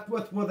you're left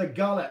with a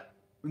gullet.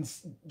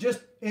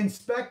 Just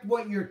inspect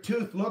what your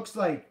tooth looks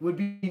like. Would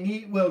be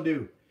neat, will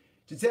do.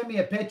 Just send me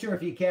a picture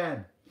if you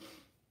can.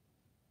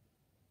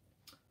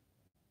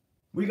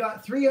 We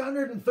got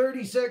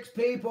 336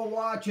 people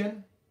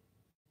watching.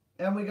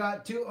 And we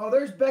got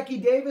there's Becky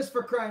Davis,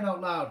 for crying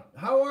out loud.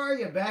 How are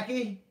you,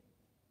 Becky?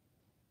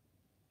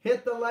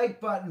 Hit the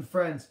like button,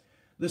 friends.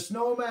 The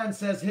snowman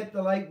says hit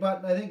the like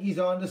button. I think he's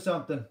on to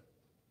something.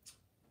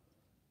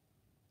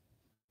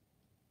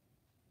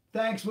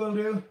 Thanks, will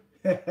do.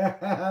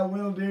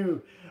 Will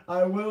do.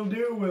 I will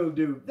do, will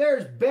do.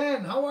 There's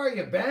Ben. How are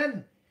you,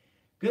 Ben?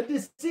 Good to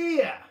see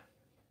ya.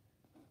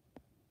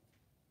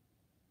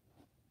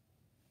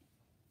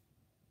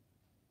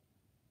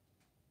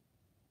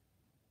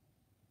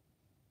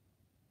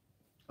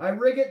 I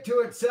rig it to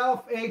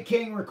itself, A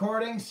King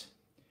Recordings.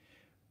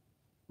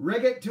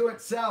 Rig it to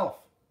itself.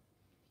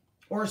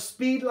 Or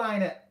speed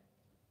line it.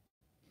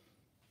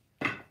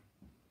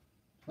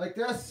 Like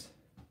this.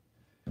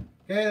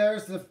 Okay,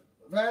 there's the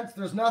fence.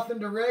 There's nothing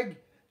to rig.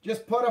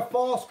 Just put a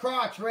false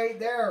crotch right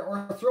there,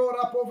 or throw it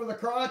up over the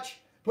crotch.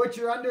 Put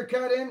your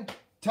undercut in.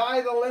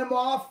 Tie the limb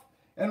off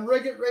and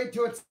rig it right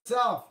to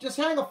itself. Just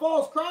hang a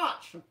false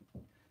crotch.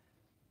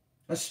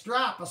 A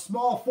strap, a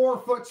small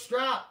 4-foot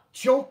strap.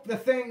 Choke the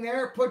thing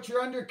there, put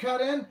your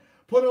undercut in,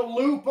 put a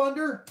loop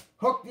under,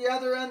 hook the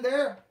other end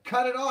there,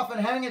 cut it off and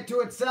hang it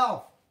to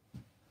itself.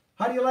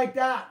 How do you like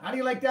that? How do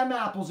you like them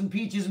apples and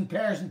peaches and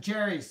pears and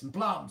cherries and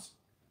plums?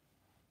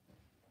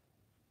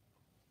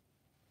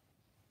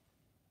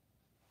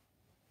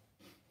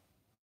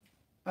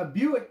 A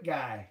Buick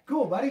guy.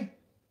 Cool, buddy.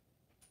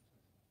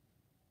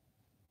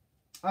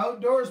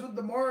 Outdoors with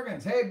the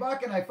Morgans. Hey,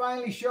 Buckin, I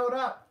finally showed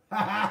up.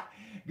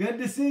 Good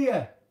to see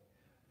you.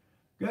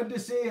 Good to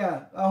see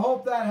you. I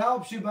hope that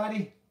helps you,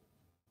 buddy.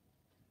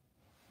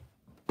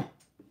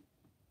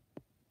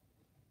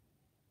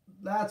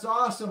 That's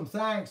awesome.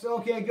 Thanks.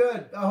 Okay,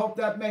 good. I hope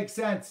that makes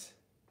sense.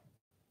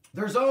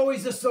 There's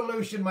always a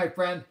solution, my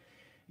friend.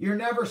 You're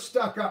never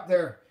stuck up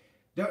there.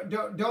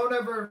 Don't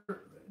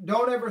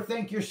ever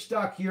think you're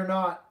stuck. You're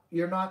not.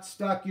 You're not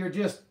stuck. You're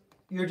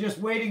just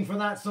waiting for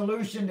that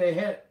solution to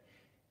hit,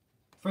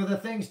 for the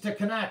things to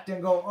connect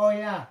and go, oh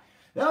yeah.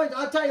 Now,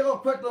 I'll tell you a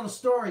quick little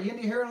story. You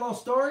need to hear a little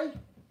story?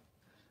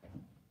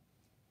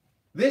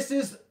 This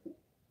is,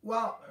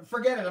 well,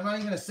 forget it. I'm not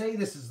even going to say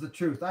this is the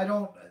truth.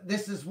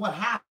 This is what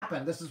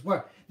happened. This is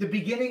where the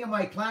beginning of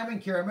my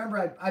climbing career. I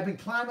remember I've been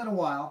climbing a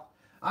while.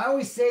 I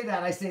always say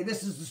that. I say,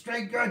 this is the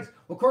straight goods.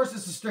 Of course,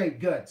 this is straight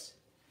goods.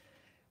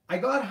 I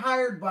got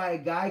hired by a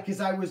guy because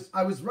I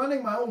was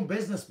running my own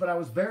business, but I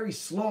was very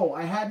slow.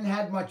 I hadn't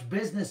had much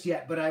business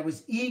yet, but I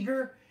was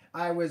eager.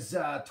 I was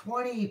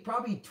 20,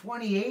 probably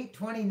 28,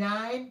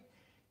 29.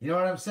 You know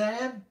what I'm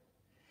saying?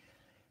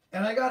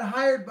 And I got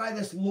hired by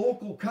this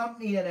local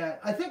company, and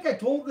I think I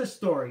told this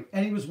story,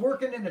 and he was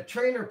working in a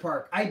trailer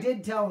park. I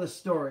did tell this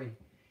story.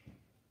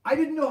 I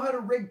didn't know how to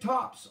rig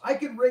tops. I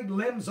could rig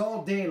limbs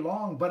all day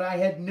long, but I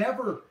had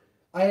never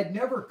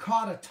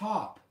caught a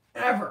top,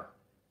 ever.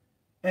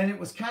 And it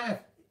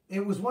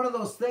was one of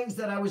those things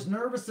that I was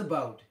nervous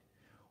about.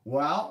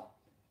 Well,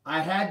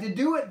 I had to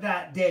do it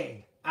that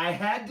day. I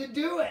had to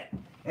do it.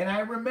 And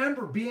I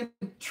remember being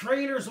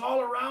trailers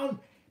all around.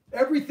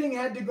 Everything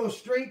had to go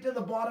straight to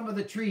the bottom of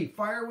the tree.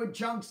 Firewood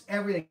chunks,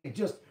 everything.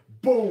 Just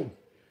boom.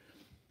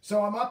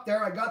 So I'm up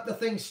there. I got the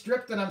thing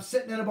stripped and I'm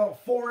sitting in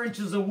about 4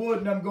 inches of wood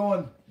and I'm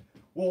going,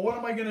 well, what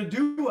am I going to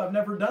do? I've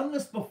never done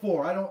this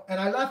before. And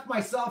I left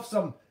myself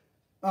some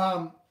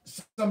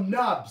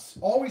nubs.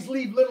 Always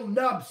leave little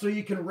nubs so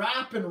you can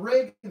wrap and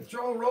rig and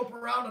throw a rope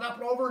around and up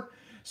and over.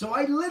 So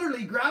I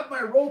literally grabbed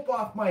my rope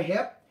off my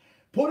hip,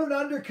 put an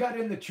undercut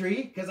in the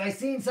tree because I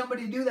seen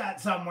somebody do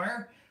that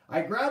somewhere.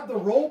 I grabbed the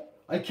rope.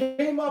 I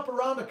came up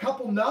around a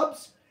couple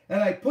nubs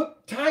and I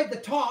tied the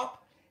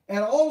top,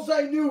 and all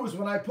I knew was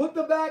when I put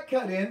the back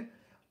cut in,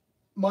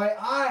 my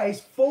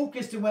eyes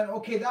focused and went,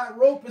 okay, that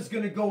rope is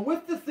going to go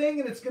with the thing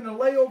and it's going to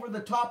lay over the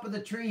top of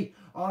the tree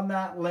on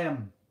that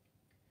limb.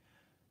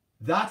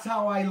 That's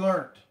how I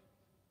learned.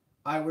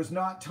 I was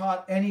not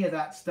taught any of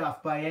that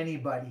stuff by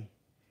anybody.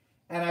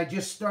 And I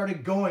just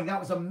started going. That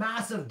was a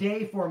massive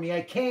day for me.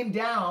 I came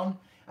down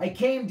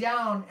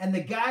and the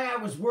guy I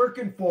was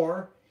working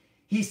for,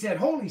 he said,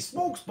 holy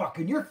smokes,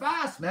 Buckin, you're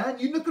fast, man.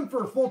 You looking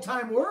for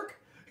full-time work?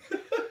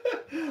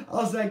 I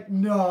was like,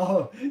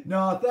 no,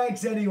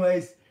 thanks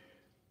anyways.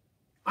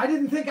 I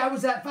didn't think I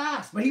was that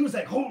fast, but he was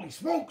like, holy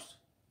smokes.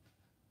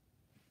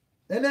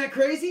 Isn't that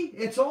crazy?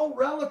 It's all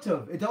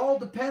relative. It all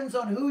depends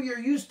on who you're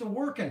used to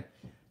working.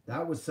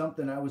 That was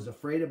something I was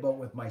afraid about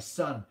with my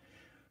son.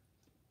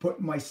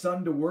 Putting my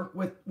son to work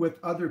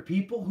with other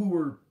people who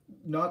were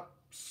not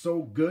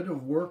so good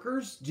of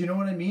workers. Do you know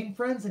what I mean,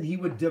 friends? And he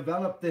would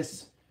develop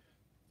this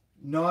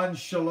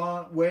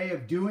nonchalant way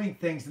of doing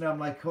things. And I'm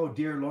like, oh,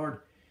 dear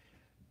Lord,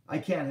 I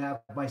can't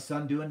have my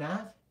son doing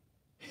that.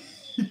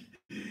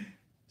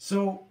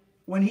 So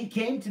when he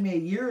came to me a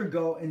year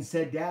ago and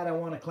said, Dad, I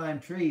want to climb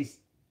trees,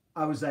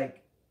 I was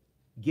like,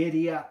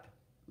 giddy up,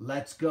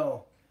 let's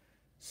go.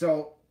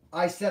 So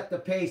I set the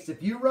pace.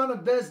 If you run a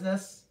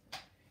business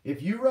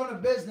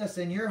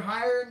and you're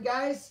hiring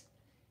guys,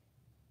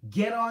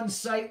 get on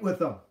site with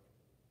them.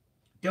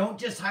 Don't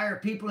just hire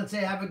people and say,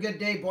 have a good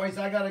day, boys.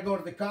 I got to go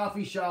to the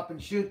coffee shop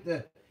and shoot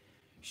the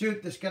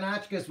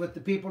skanachkas with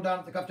the people down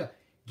at the coffee shop.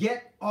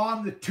 Get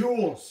on the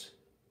tools.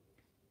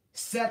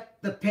 Set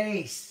the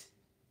pace.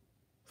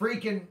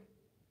 Freaking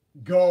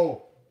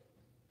go.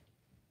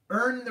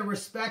 Earn the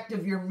respect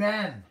of your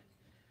men.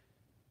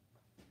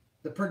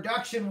 The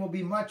production will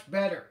be much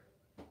better.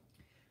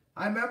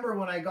 I remember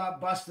when I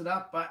got busted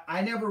up,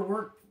 I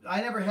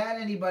never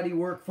had anybody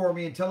work for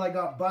me until I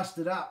got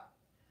busted up.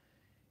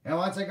 And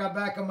once I got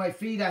back on my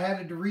feet, I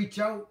had to reach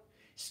out.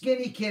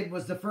 Skinny Kid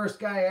was the first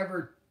guy I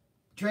ever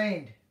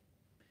trained.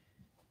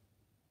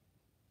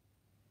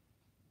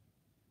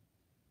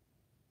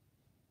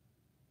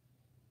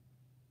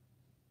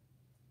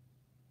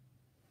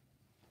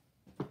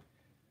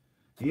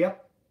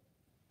 Yep.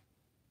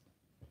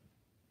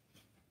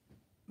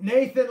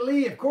 Nathan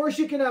Lee. Of course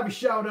you can have a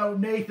shout out,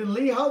 Nathan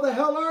Lee. How the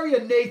hell are you,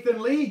 Nathan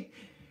Lee?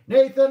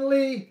 Nathan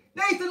Lee.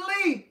 Nathan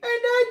Lee. Hey,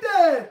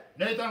 Nathan.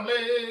 Nathan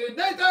Lee.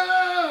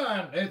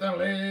 Nathan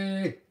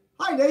Lee.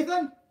 Hi,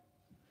 Nathan.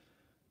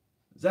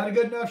 Is that a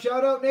good enough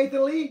shout out,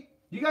 Nathan Lee?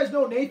 You guys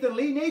know Nathan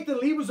Lee? Nathan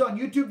Lee was on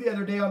YouTube the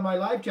other day on my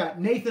live chat.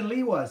 Nathan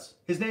Lee was.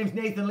 His name's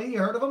Nathan Lee. You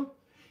heard of him?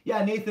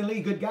 Yeah, Nathan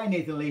Lee. Good guy,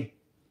 Nathan Lee.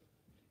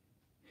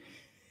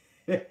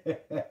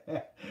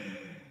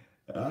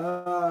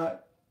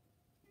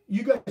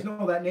 You guys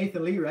know that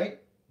Nathan Lee, right?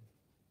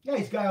 Yeah,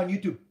 he's a guy on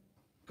YouTube.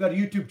 Got a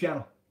YouTube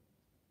channel.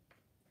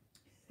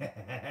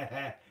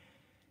 I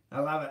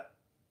love it.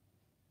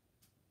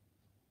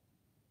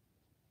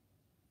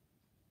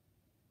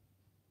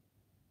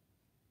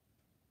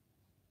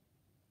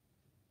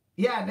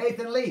 Yeah,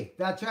 Nathan Lee.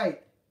 That's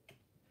right.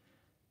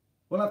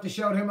 We'll have to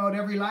shout him out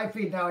every live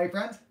feed now, eh,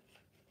 friends?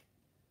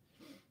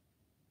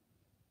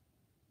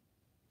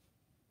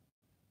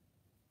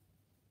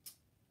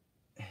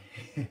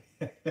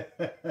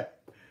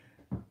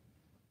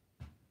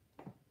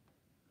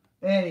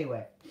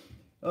 Anyway,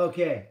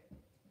 okay.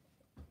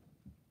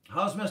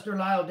 How's Mr.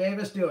 Lyle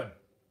Davis doing?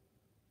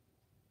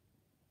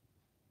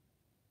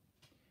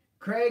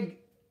 Craig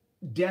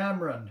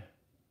Damron.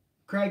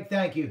 Craig,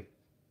 thank you.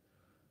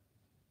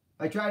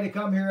 I try to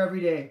come here every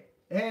day.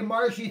 Hey,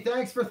 Marshy,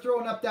 thanks for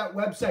throwing up that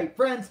website.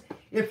 Friends,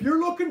 if you're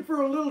looking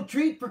for a little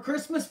treat for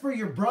Christmas for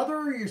your brother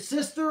or your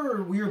sister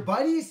or your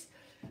buddies,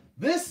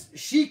 this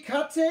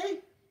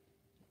Shikate,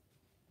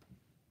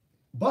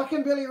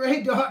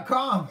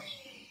 buckandbillyray.com.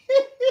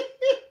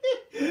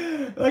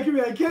 Look at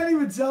me, I can't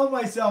even sell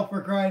myself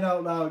for crying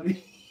out loud.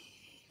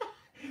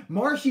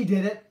 Marshy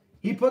did it.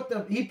 He put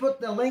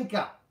the link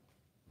up.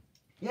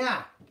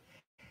 Yeah.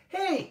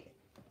 Hey,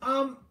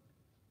 oh,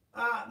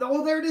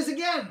 there it is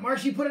again.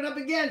 Marshy put it up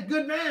again.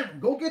 Good man.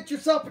 Go get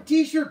yourself a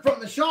t-shirt from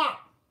the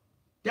shop.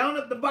 Down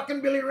at the Buck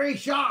and Billy Ray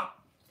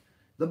shop.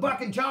 The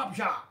Buck and Chop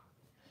shop.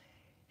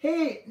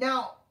 Hey,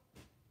 now,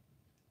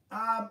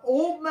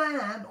 old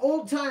man,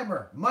 old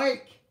timer,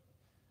 Mike.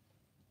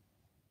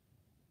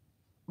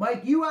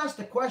 Mike, you asked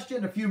a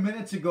question a few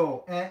minutes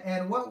ago,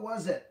 and what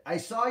was it? I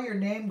saw your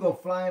name go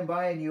flying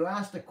by, and you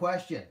asked a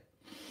question.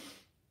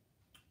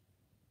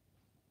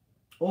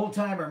 Old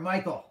timer,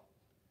 Michael.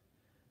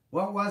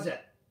 What was it?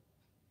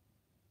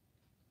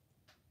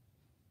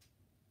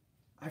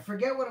 I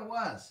forget what it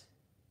was.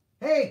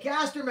 Hey,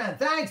 Casterman,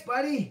 thanks,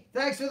 buddy.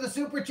 Thanks for the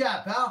super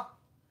chat, pal.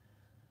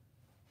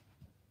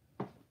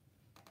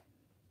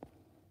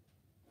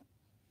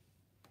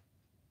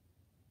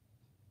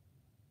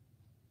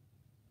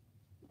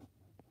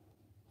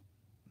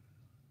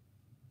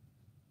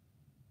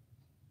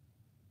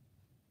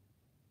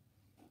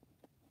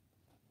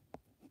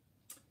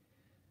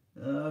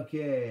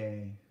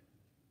 Okay.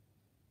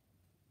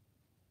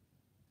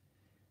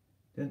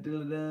 Dun,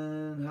 dun,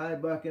 dun. Hi,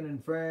 Buckin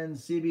and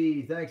friends.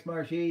 CB, thanks,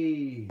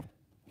 Marshy.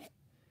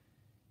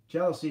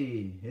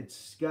 Chelsea, it's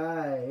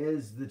Sky.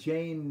 Is the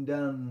chain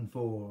done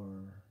for?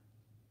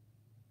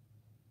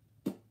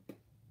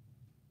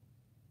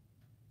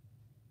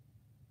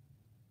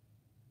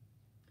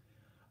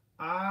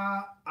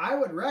 I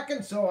would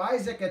reckon so,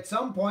 Isaac, at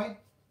some point.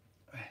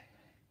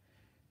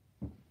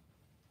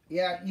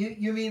 Yeah,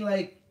 you mean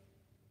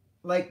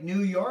like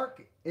New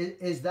York?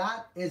 Is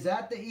that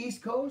the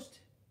East Coast?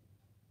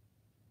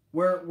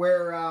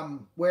 Where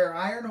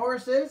Iron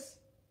Horse is?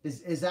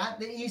 Is that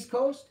the East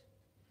Coast?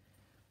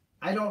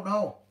 I don't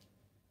know.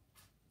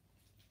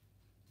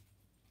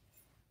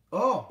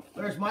 Oh,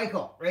 there's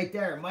Michael right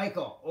there.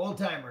 Michael, old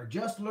timer,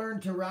 just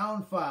learned to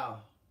round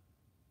file.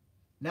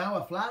 Now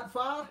a flat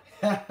file?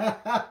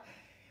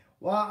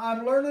 Well,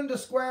 I'm learning to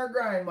square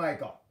grind,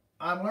 Michael.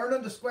 I'm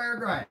learning to square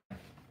grind.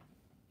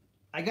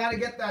 I got to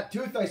get that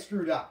tooth I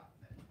screwed up.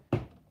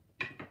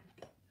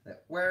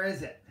 Where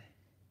is it?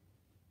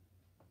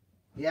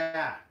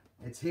 Yeah,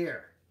 it's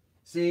here.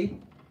 See?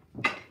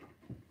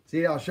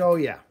 See, I'll show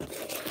you.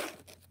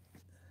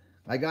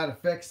 I got to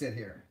fix it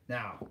here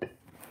now.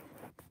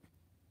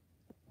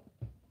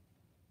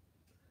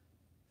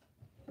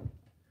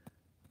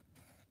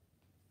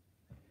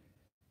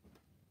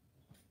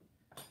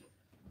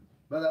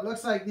 But it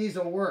looks like these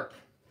will work.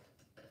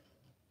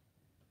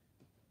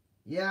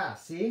 Yeah,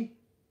 see?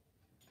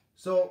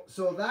 So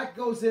that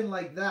goes in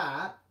like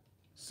that.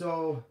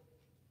 So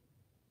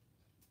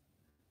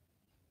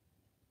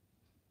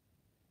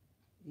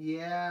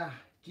yeah,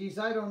 geez,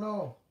 I don't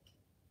know.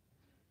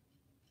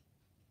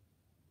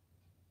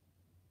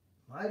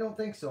 I don't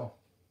think so.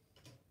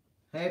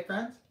 Hey,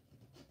 friends?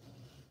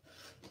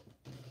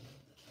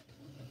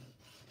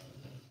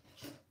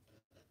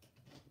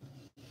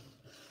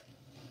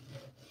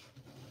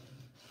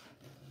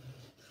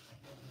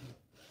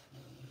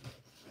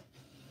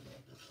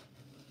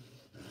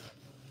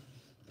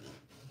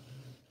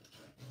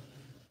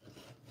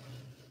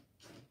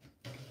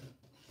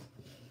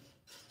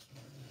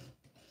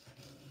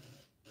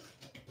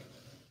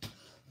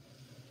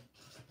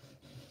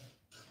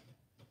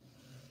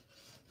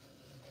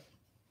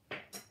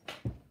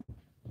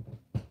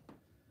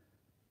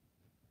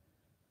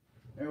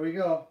 There we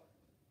go.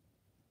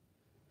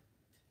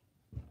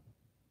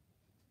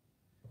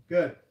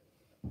 Good.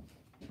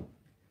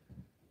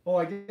 Oh,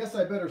 I guess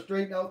I better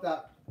straighten out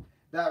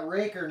that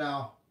raker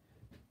now.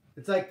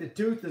 It's like the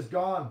tooth is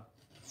gone.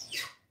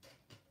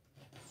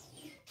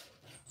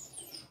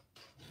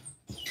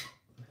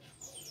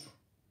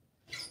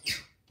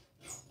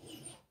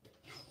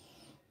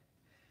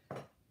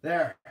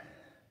 There.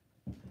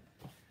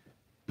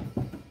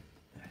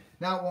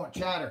 Now it won't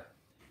chatter.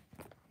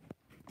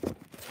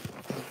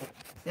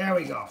 There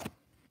we go.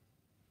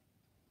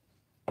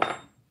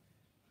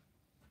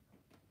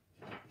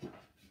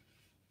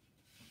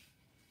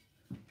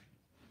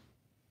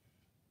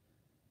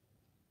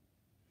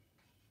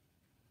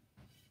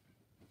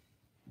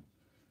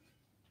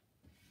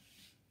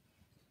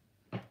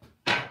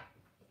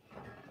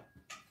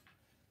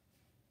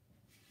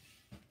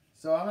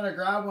 So I'm going to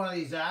grab one of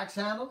these axe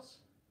handles.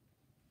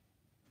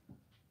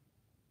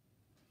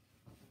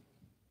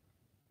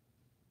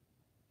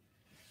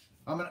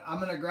 I'm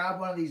gonna grab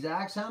one of these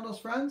axe handles,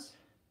 friends.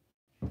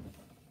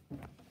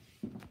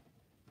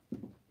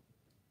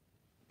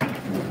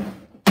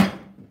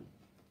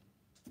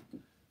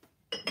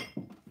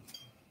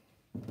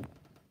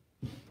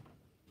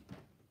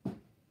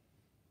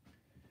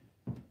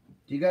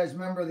 Do you guys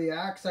remember the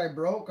axe I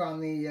broke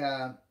on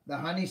the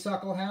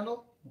honeysuckle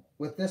handle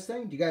with this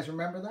thing? Do you guys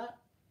remember that?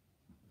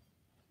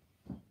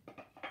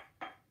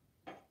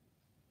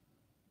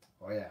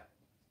 Oh yeah.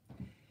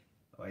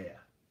 Oh yeah.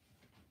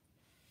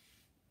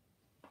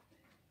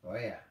 Oh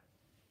yeah.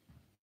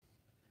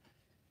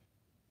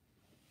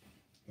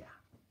 Yeah.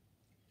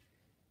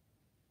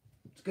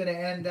 It's going to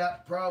end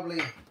up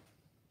probably...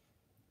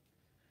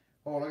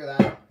 Oh, look at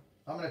that.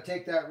 I'm going to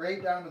take that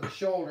right down to the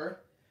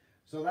shoulder.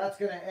 So that's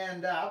going to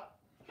end up...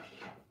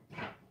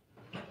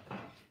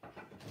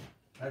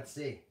 Let's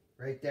see.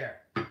 Right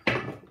there.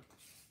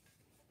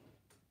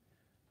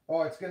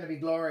 Oh, it's going to be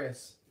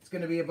glorious. It's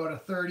going to be about a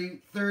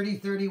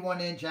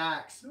 31 inch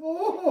axe.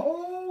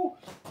 Oh!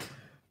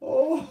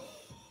 Oh!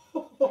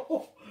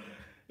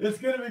 It's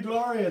going to be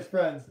glorious,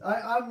 friends.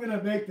 I'm going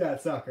to make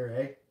that sucker,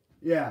 eh?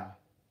 Yeah.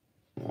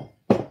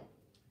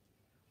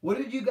 What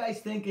did you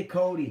guys think of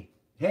Cody?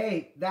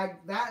 Hey,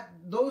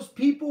 those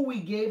people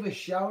we gave a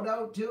shout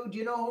out to, do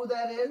you know who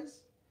that is?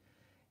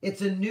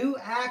 It's a new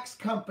axe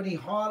company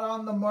hot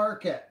on the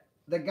market.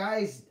 The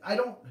guys,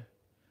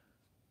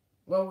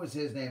 what was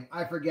his name?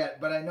 I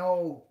forget, but I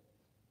know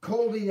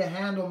Colby the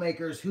Handle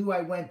Maker is who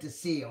I went to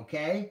see,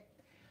 okay?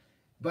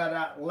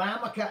 But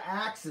Lamica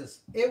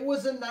Axes, it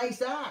was a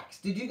nice axe.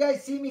 Did you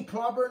guys see me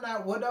clobbering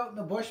that wood out in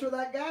the bush with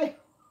that guy?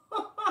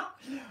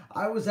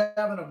 I was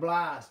having a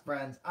blast,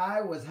 friends.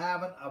 I was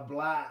having a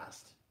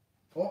blast.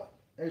 Oh,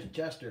 there's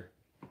Chester.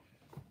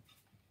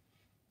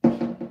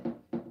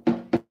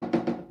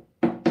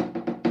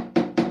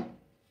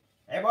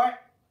 Hey, boy.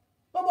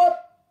 Boop, boop.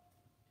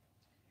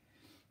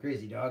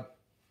 Crazy dog.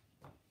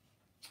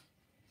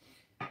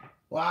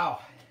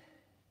 Wow.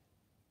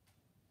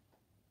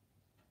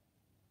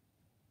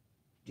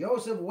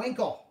 Joseph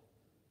Winkle.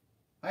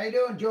 How you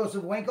doing,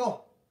 Joseph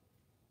Winkle?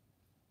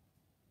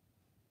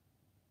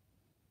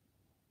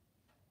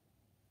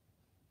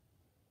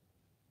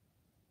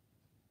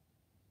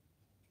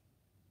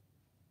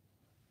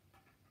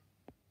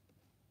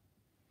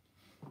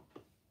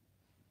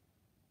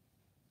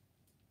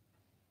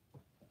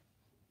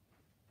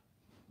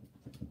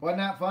 Wasn't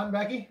that fun,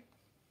 Becky?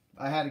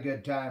 I had a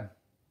good time.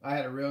 I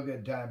had a real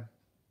good time.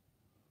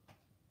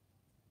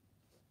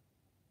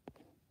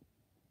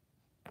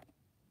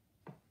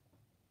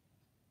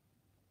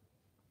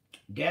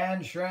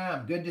 Dan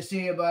Schramm, good to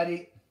see you,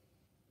 buddy.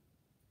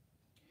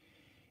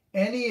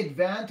 Any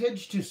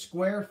advantage to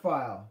square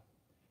file?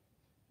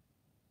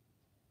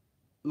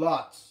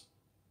 Lots.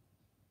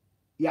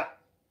 Yeah.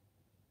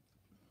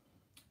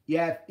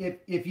 Yeah, if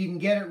you can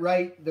get it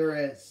right, there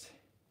is.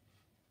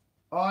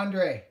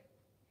 Andre.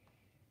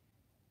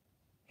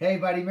 Hey,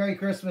 buddy. Merry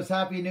Christmas.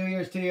 Happy New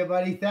Year's to you,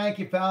 buddy. Thank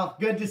you, pal.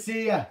 Good to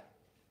see you.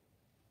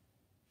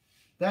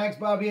 Thanks,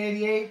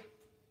 Bobby88.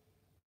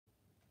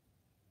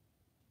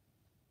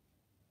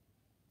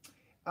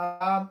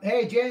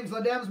 Hey, James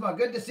Ledemsma.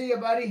 Good to see you,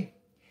 buddy.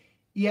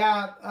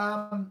 Yeah,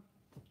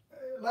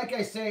 like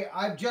I say,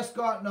 I've just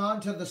gotten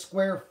onto the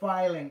square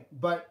filing,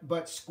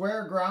 but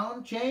square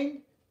ground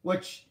chain,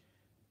 which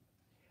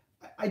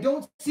I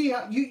don't see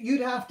how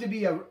you'd have to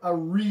be a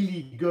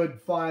really good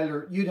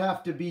filer. You'd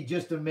have to be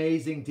just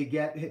amazing to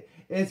get.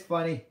 It's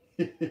funny.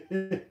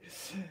 Yeah,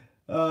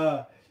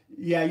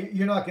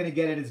 you're not going to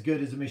get it as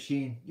good as a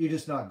machine. You're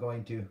just not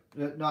going to.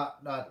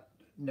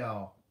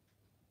 No.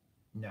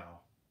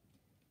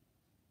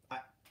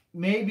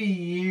 Maybe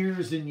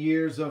years and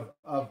years of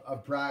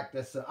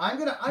practice. I'm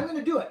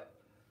gonna do it.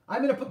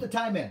 I'm gonna put the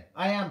time in.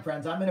 I am,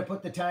 friends. I'm gonna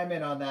put the time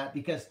in on that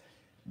because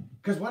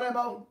when I'm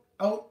out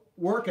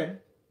working,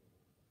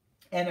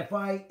 and if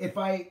I hit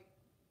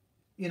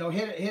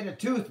a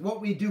tooth,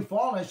 what we do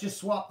fall is just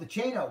swap the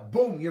chain out.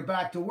 Boom, you're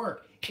back to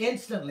work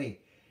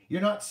instantly. You're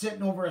not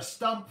sitting over a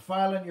stump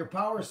filing your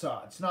power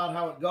saw. It's not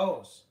how it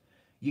goes.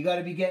 You got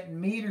to be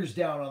getting meters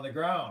down on the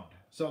ground.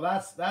 So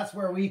that's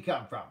where we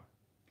come from.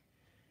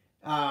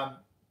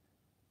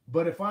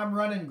 But if I'm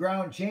running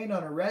ground chain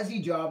on a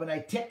resi job and I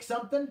tick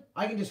something,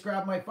 I can just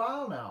grab my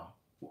file now.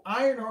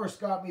 Iron Horse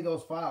got me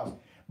those files.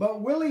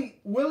 But Willie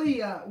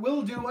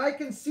will do. I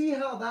can see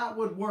how that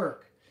would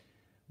work.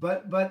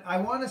 But I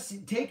want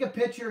to take a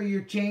picture of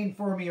your chain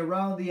for me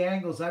around the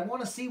angles. I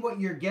want to see what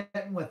you're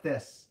getting with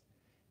this.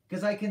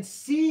 Because I can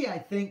see, I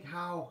think,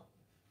 how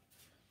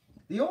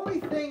the only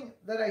thing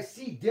that I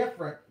see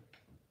different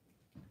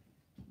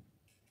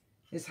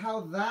is how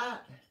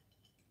that,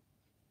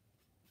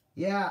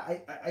 yeah,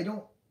 I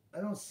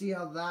don't see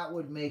how that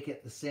would make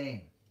it the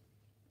same.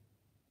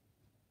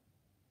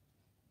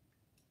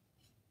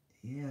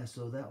 Yeah,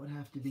 so that would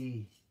have to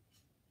be,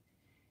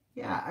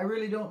 yeah, I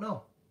really don't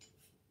know.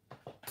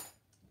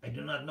 I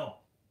do not know.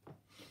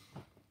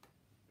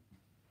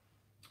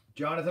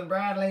 Jonathan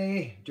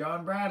Bradley,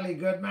 John Bradley,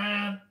 good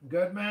man,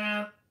 good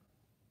man.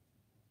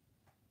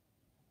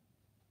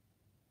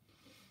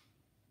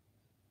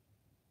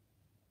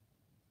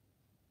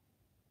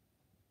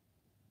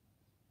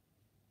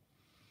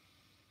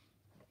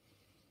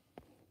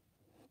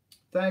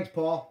 Thanks,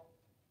 Paul.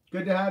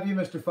 Good to have you,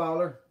 Mr.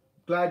 Fowler.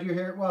 Glad you're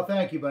here. Well,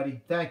 thank you,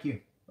 buddy. Thank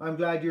you. I'm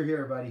glad you're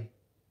here, buddy.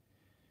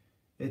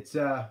 It's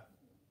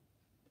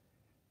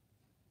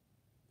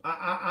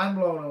I'm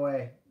blown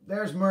away.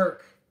 There's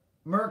Merck.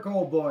 Merck,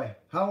 old boy.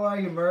 How are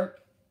you, Merck?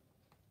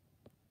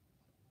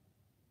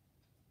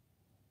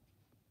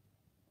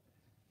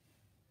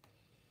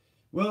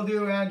 Will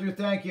do, Andrew.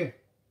 Thank you.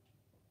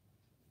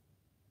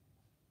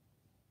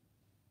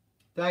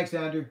 Thanks,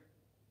 Andrew.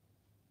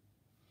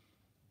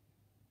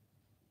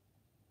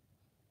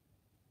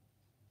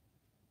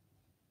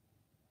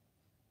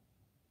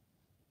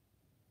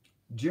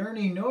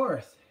 Journey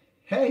North.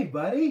 Hey,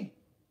 buddy.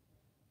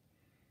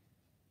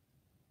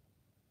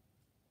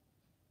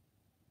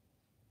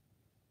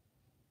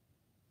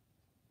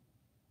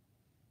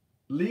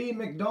 Lee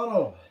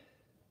McDonald.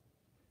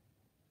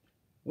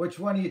 Which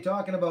one are you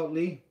talking about,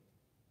 Lee?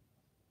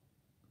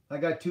 I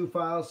got two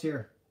files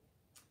here.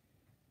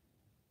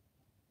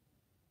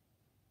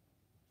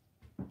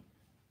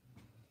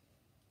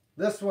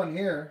 This one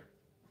here.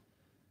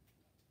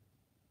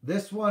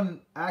 This one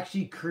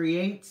actually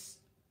creates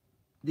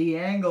the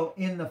angle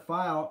in the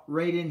file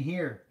right in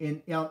here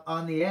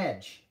on the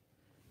edge.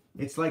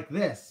 It's like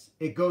this.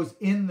 It goes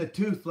in the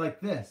tooth like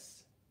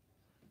this.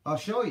 I'll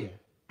show you.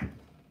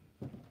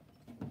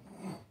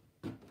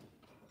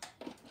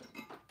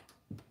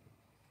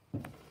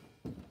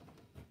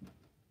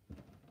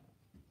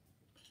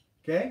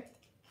 Okay?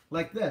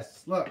 Like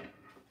this. Look.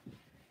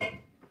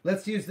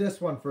 Let's use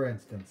this one for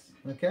instance.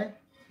 Okay?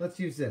 Let's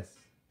use this.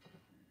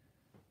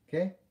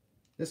 Okay?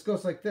 This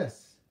goes like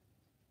this.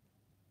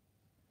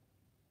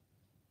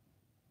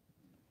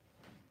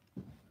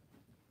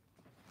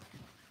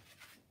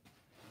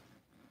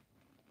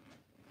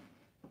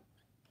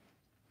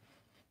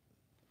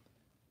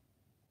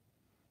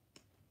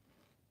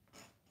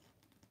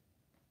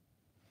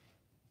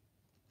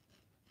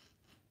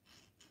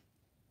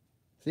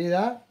 See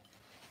that?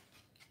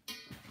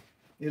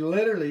 It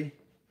literally,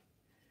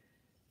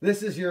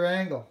 this is your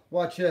angle.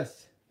 Watch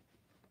this.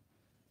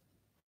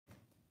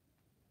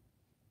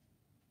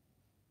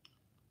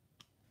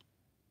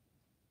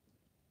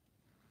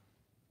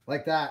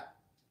 Like that.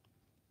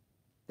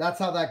 That's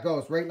how that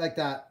goes, right like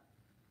that.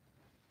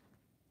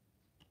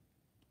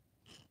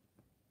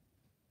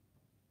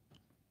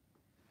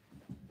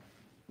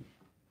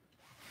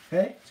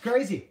 Hey, it's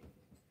crazy.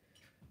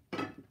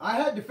 I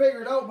had to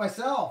figure it out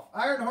myself.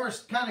 Iron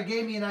Horse kind of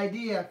gave me an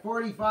idea.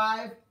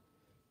 45,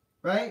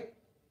 right?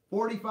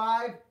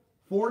 45,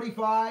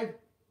 45,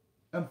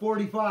 and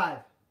 45.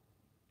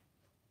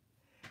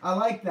 I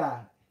like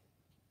that.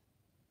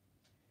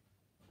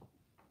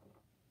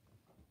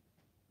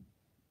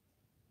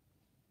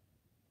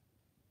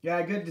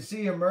 Yeah, good to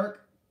see you, Merck.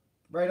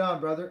 Right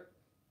on, brother.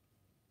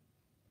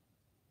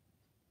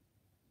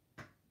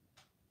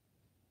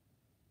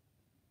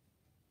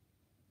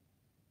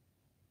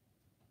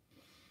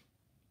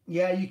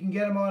 Yeah, you can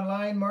get them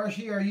online.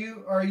 Marshy, are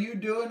you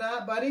doing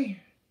that,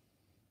 buddy?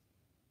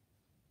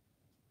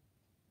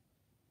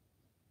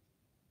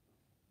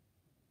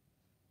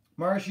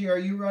 Marshy, are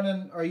you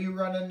running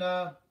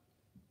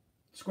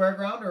square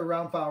ground or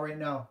round file right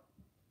now?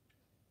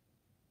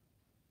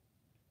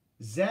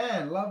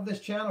 Zan, love this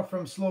channel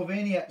from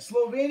Slovenia.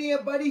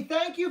 Slovenia, buddy,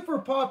 thank you for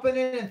popping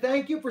in and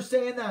thank you for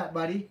saying that,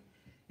 buddy.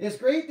 It's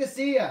great to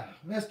see you,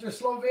 Mr.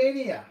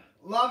 Slovenia.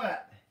 Love it.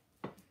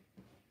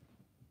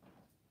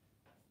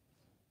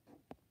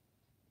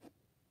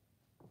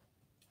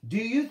 Do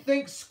you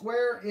think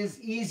square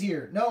is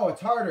easier? No, it's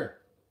harder.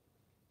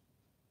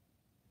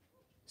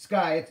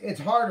 Sky, it's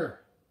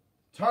harder.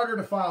 It's harder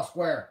to file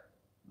square.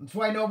 That's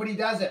why nobody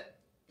does it.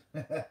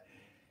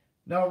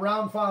 No,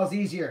 round file is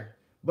easier,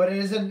 but it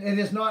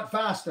is not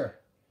faster.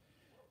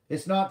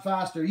 It's not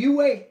faster. You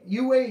wait.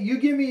 You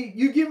give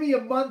me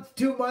a month,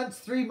 2 months,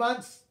 3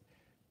 months.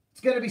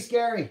 It's gonna be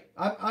scary.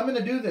 I'm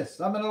gonna do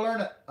this. I'm gonna learn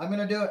it. I'm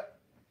gonna do it.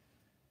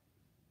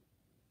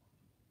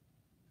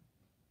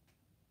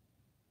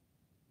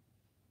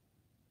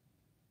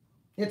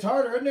 It's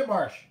harder, isn't it,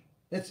 Marsh?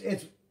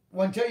 It's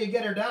until you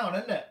get her down,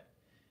 isn't it?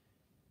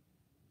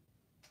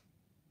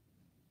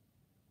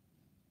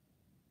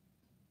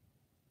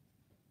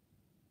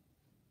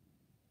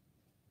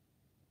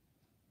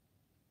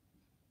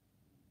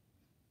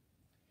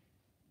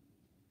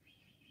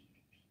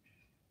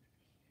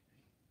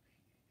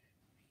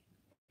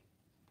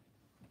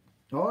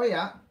 Oh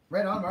yeah,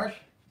 right on, Marsh.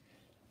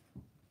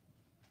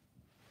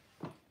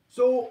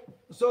 So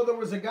there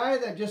was a guy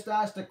that just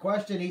asked a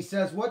question. He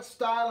says, "What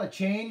style of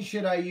chain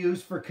should I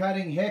use for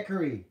cutting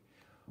hickory?"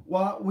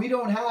 Well, we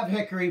don't have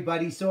hickory,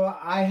 buddy, so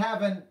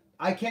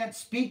I can't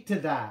speak to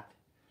that.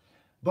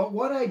 But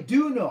what I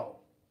do know,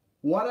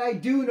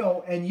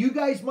 and you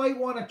guys might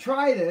want to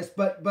try this,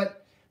 but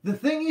the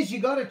thing is, you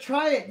got to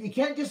try it. You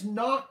can't just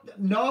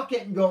knock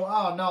it and go,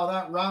 "Oh no,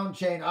 that round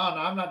chain. Oh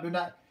no, I'm not doing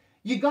that."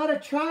 You got to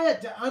try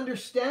it to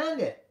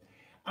understand it.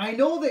 I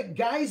know that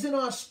guys in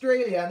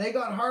Australia, and they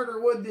got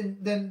harder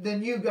wood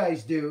than you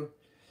guys do.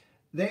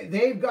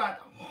 They've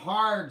got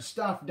hard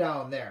stuff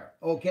down there.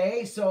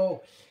 Okay,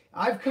 so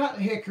I've cut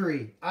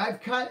hickory,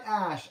 I've cut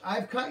ash,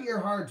 I've cut your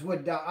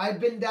hardwood down. I've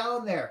been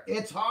down there.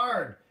 It's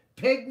hard.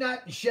 Pig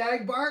nut and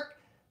shagbark,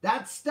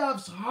 that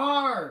stuff's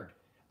hard.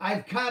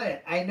 I've cut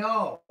it. I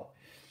know.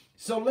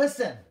 So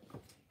listen,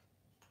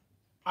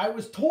 I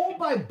was told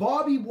by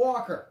Bobby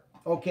Walker,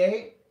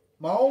 okay,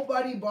 my old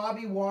buddy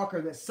Bobby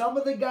Walker, that some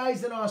of the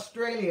guys in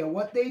Australia,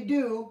 what they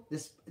do,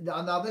 this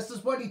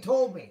is what he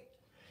told me.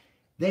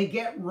 They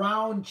get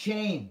round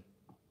chain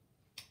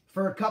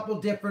for a couple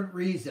different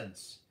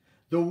reasons.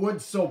 The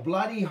wood's so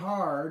bloody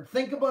hard.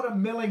 Think about a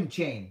milling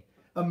chain.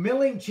 A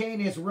milling chain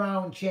is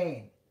round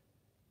chain.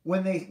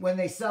 When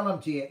they sell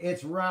them to you,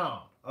 it's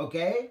round,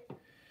 okay?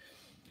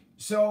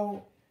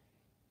 So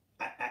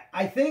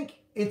I think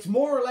it's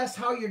more or less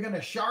how you're going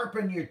to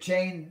sharpen your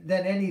chain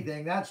than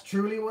anything. That's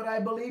truly what I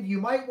believe. You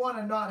might want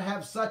to not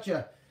have such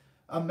a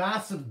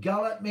massive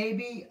gullet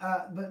maybe,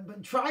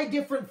 but try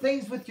different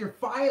things with your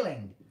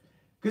filing.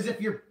 Because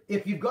if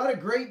you've got a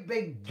great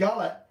big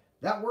gullet,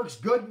 that works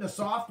good in the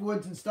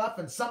softwoods and stuff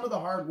and some of the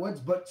hardwoods,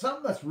 but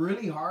something that's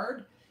really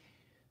hard,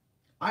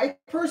 I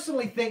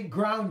personally think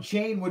ground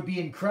chain would be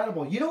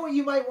incredible. You know what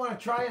you might want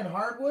to try in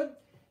hardwood?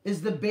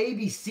 Is the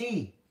Baby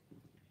C.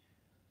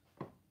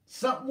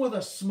 Something with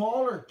a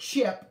smaller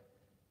chip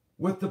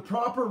with the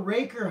proper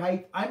raker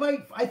height.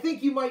 I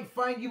think you might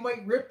find you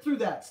might rip through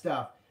that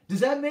stuff.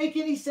 Does that make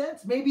any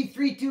sense? Maybe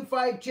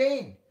 325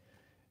 chain.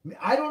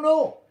 I don't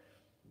know.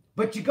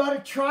 But you got to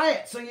try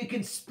it so you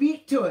can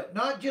speak to it,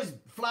 not just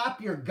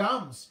flap your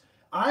gums.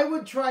 I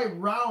would try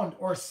round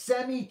or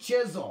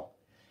semi-chisel.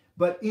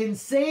 But in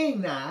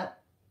saying that,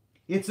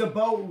 it's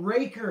about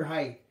raker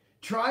height.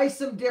 Try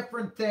some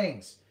different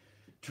things.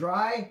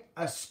 Try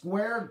a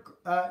square,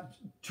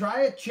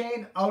 try a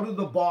chain out of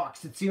the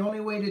box. It's the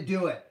only way to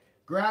do it.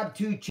 Grab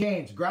two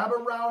chains. Grab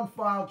a round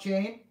file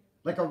chain,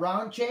 like a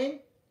round chain.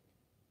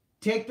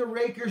 Take the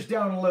rakers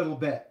down a little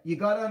bit. You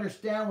got to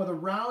understand, with a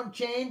round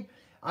chain,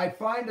 I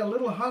find a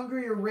little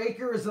hungrier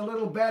raker is a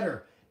little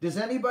better. Does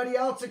anybody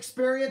else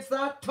experience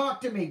that? Talk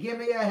to me. Give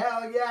me a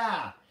hell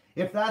yeah,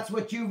 if that's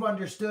what you've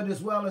understood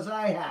as well as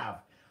I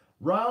have.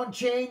 Round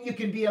chain, you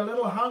can be a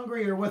little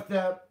hungrier with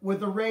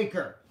the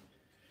raker.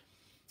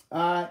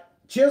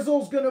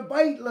 Chisel's going to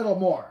bite a little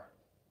more.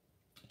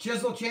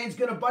 Chisel chain's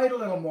going to bite a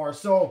little more,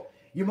 so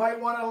you might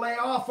want to lay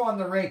off on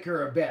the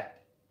raker a bit.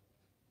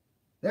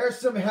 There's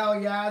some hell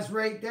yeahs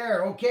right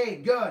there. Okay,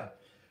 good.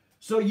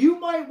 So you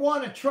might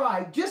want to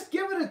try, just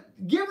give it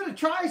a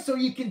try so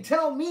you can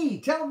tell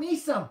me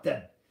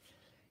something.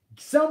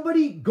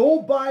 Somebody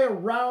go buy a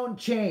round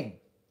chain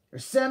or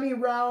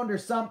semi-round or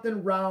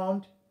something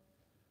round.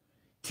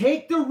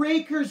 Take the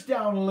rakers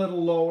down a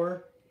little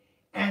lower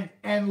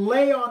and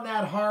lay on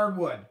that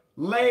hardwood.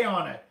 Lay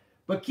on it.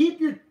 But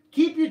keep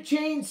your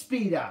chain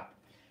speed up.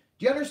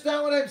 Do you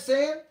understand what I'm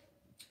saying?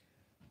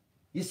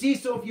 You see,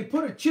 so if you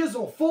put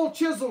a full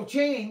chisel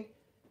chain,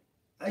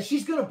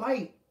 she's going to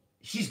bite.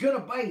 She's going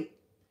to bite.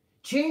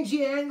 Change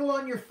the angle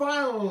on your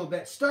file a little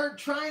bit. Start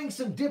trying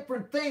some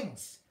different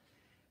things.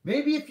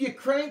 Maybe if you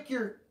crank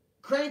your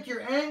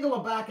angle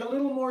back a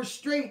little more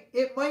straight,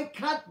 it might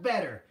cut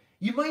better.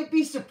 You might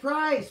be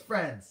surprised,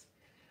 friends.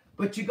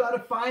 But you got to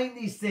find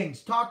these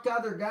things. Talk to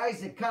other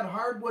guys that cut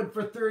hardwood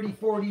for 30,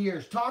 40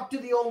 years. Talk to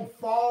the old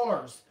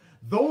fallers.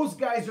 Those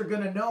guys are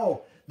going to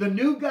know. The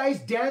new guys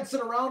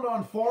dancing around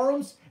on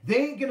forums,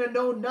 they ain't going to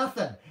know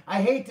nothing.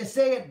 I hate to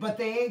say it, but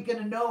they ain't going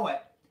to know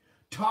it.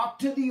 Talk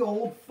to the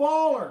old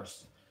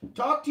fallers.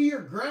 Talk to your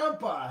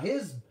grandpa,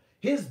 his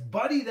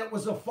buddy that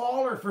was a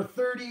faller for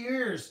 30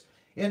 years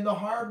in the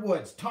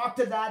hardwoods. Talk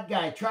to that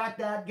guy. Track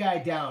that guy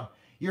down.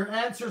 Your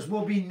answers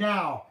will be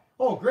now.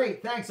 Oh,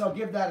 great. Thanks. I'll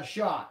give that a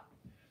shot.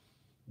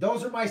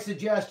 Those are my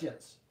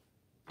suggestions.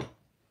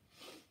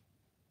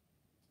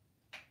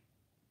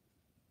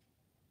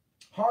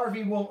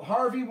 Harvey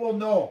will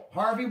know.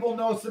 Harvey will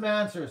know some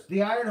answers.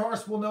 The Iron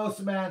Horse will know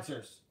some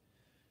answers.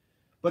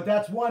 But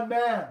that's one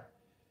man.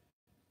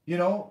 You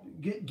know,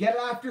 get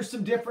after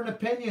some different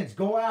opinions.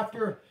 Go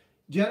after,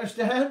 do you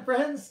understand,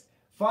 friends?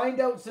 Find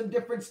out some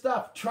different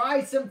stuff.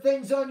 Try some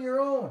things on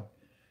your own.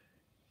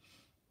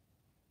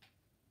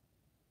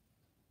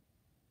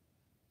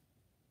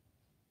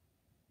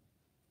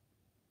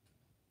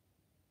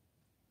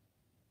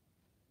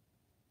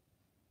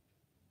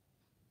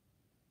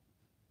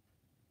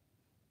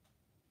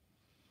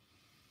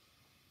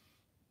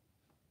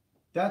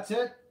 That's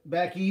it.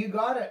 Becky, you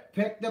got it.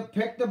 Pick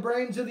the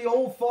brains of the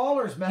old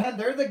fallers, man.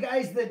 They're the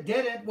guys that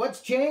did it.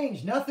 What's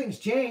changed? Nothing's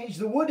changed.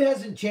 The wood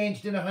hasn't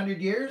changed in 100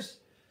 years.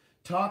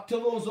 Talk to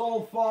those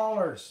old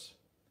fallers.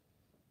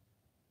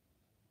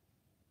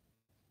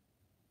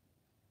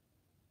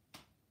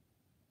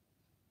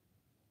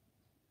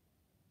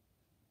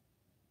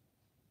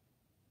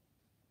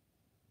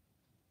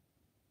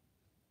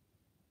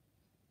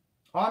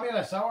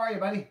 Romulus, how are you,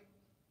 buddy?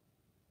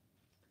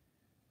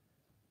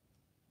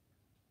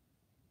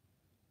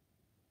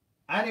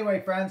 Anyway,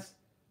 friends.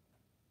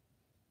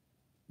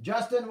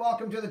 Justin,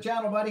 welcome to the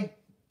channel, buddy.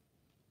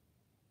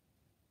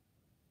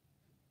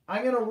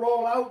 I'm going to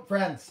roll out,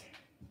 friends.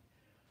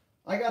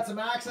 I got some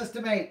access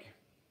to make.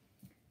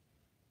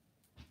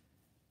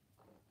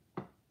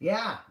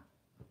 Yeah.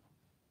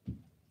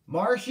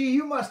 Marshy,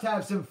 you must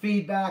have some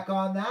feedback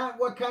on that.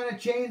 What kind of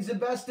chain's the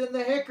best in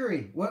the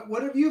hickory?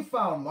 What have you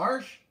found,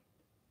 Marsh?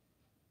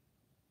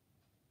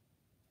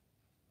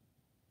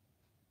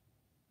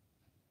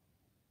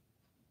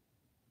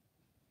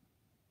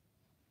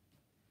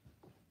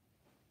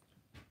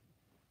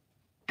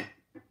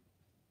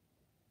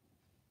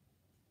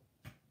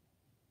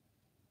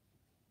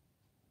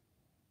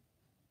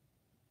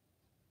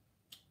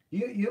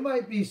 You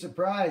might be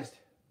surprised.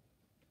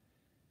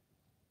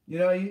 You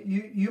know,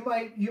 you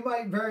might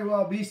very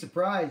well be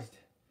surprised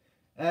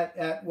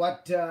at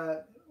what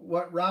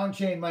round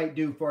chain might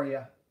do for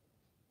you.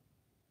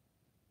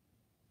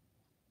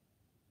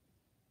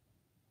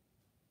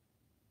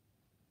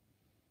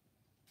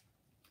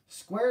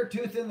 Square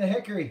tooth in the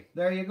hickory.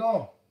 There you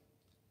go.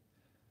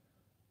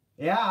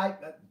 Yeah,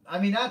 I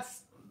mean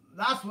that's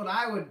what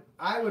I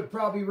would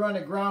probably run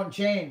a ground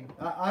chain.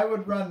 I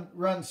would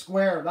run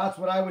square. That's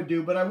what I would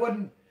do, but I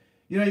wouldn't.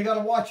 You know, you got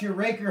to watch your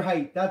raker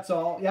height. That's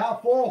all. Yeah,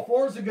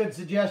 404 is a good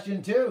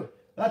suggestion too.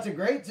 That's a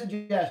great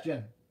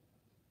suggestion.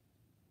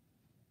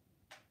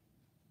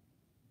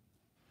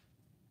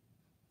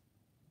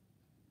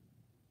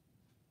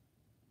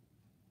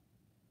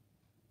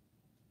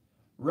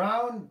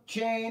 Round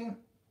chain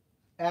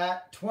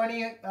at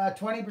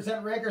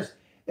 20% rakers.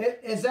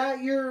 Is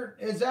that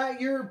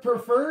your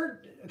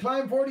preferred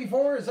Climb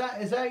 44? Is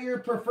that your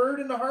preferred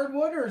in the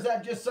hardwood, or is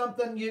that just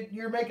something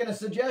you're making a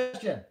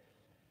suggestion?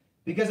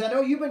 Because I know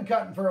you've been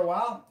cutting for a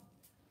while.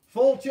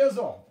 Full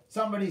chisel,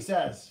 somebody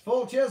says.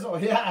 Full chisel,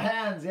 yeah,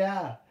 hands,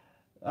 yeah.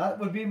 That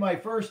would be my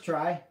first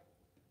try.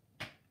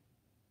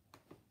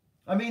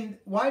 I mean,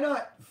 why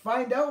not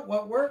find out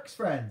what works,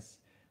 friends?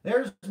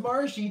 There's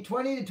Marshy,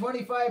 20 to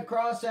 25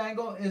 cross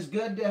angle is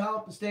good to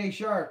help stay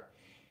sharp.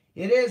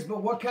 It is,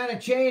 but what kind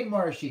of chain,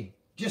 Marshy?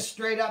 Just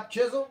straight up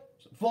chisel?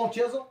 Full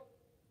chisel?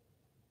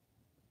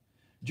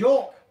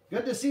 Jolk,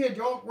 good to see you,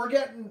 Jolk. We're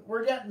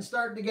getting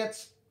starting to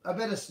get a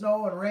bit of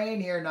snow and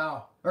rain here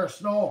now, or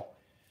snow.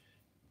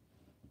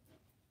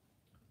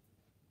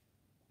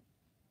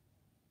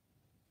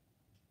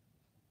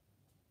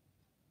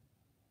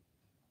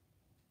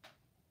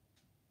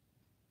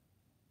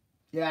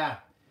 Yeah,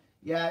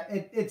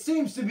 it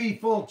seems to be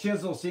full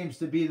chisel seems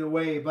to be the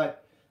way,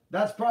 but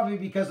that's probably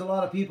because a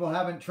lot of people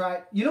haven't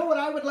tried. You know what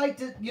I would like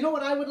to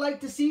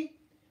see?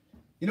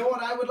 You know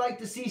what I would like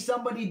to see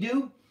somebody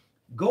do?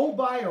 Go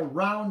buy a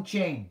round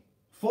chain,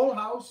 full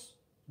house.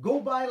 Go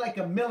buy like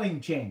a milling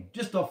chain,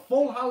 just a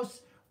full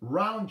house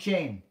round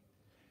chain.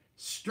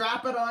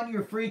 Strap it on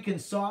your freaking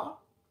saw.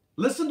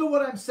 Listen to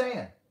what I'm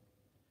saying.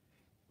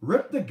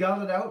 Rip the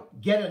gullet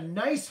out, get a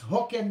nice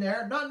hook in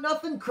there,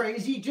 nothing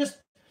crazy, just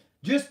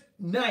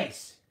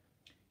nice.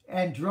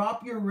 And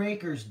drop your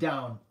rakers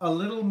down a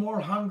little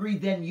more hungry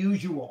than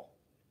usual.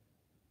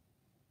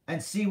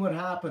 And see what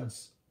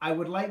happens.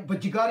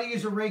 But you got to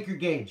use a raker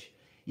gauge.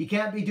 You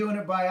can't be doing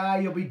it by eye.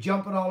 You'll be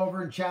jumping all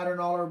over and chattering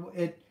all over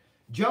it.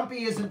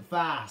 Jumpy isn't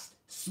fast.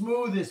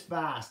 Smooth is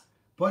fast.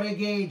 Put a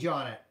gauge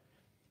on it.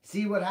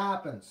 See what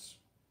happens.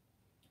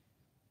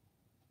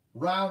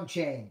 Round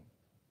chain.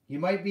 You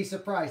might be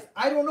surprised.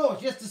 I don't know.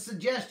 It's just a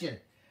suggestion.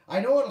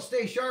 I know it'll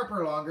stay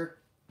sharper longer.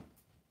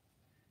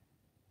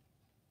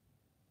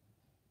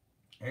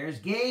 There's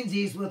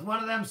Gainsey's with one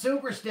of them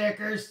super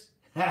stickers.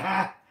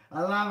 I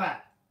love it.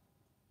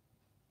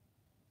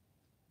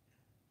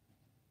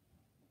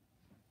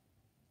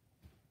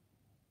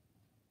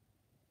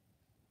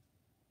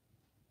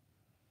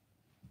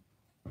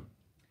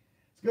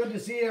 It's good to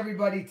see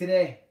everybody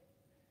today.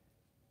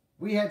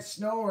 We had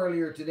snow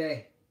earlier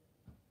today.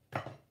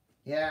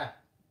 Yeah.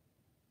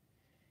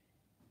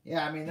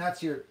 Yeah, I mean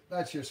that's your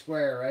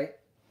square, right?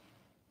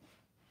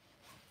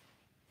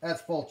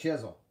 That's full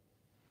chisel.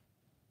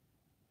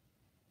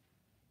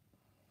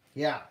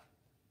 Yeah.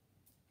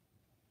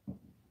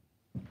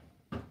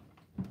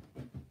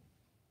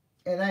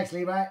 Hey, thanks,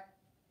 Levi.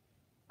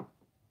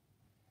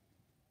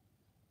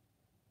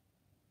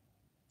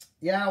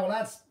 Yeah,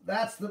 well,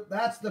 that's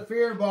the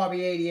fear,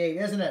 Bobby 88,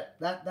 isn't it?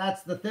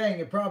 That's the thing.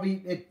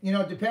 You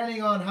know,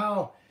 depending on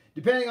how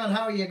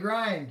you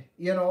grind,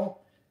 you know.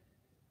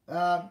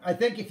 I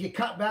think if you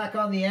cut back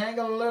on the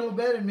angle a little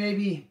bit and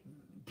maybe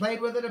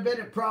played with it a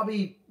bit,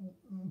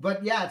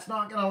 but yeah, it's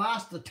not going to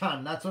last a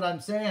ton. That's what I'm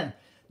saying.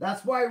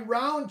 That's why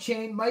round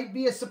chain might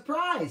be a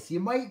surprise.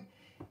 You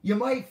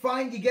might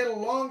find you get a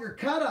longer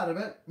cut out of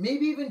it.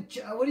 Maybe even,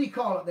 what do you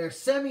call it there?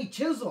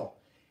 Semi-chisel.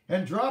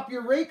 And drop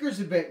your rakers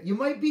a bit. You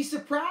might be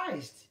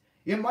surprised.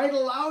 It might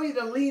allow you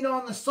to lean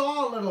on the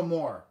saw a little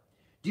more.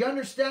 Do you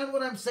understand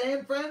what I'm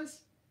saying, friends?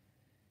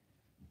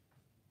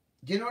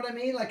 Do you know what I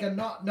mean? Like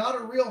not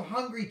a real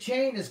hungry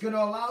chain is going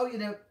to allow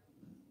you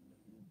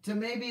to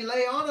maybe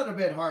lay on it a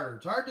bit harder.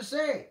 It's hard to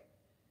say.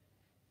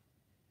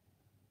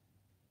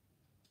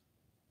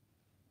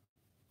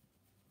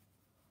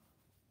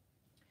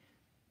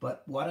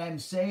 But what I'm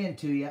saying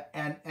to you,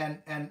 and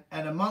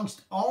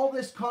amongst all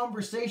this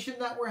conversation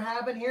that we're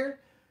having here,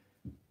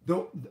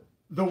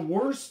 the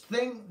worst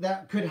thing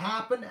that could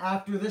happen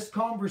after this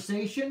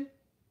conversation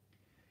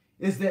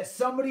is that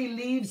somebody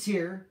leaves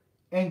here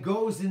and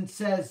goes and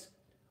says,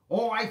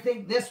 oh, I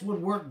think this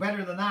would work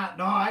better than that.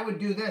 No, I would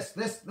do this.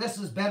 This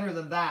is better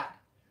than that.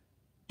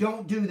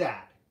 Don't do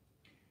that.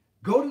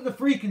 Go to the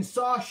freaking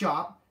saw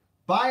shop,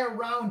 buy a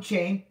round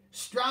chain,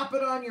 strap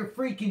it on your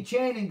freaking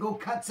chain and go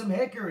cut some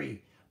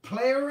hickory.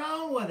 Play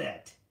around with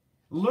it.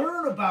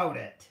 Learn about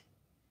it.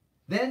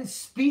 Then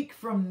speak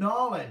from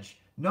knowledge,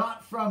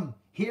 not from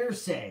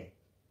hearsay.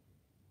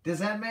 Does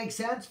that make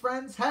sense,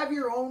 friends? Have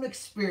your own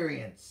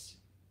experience.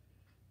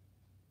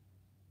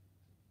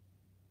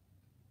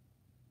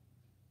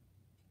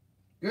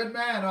 Good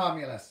man,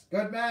 Omulus.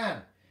 Good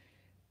man.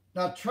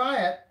 Now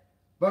try it,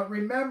 but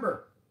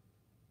remember,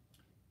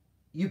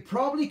 you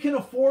probably can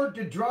afford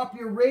to drop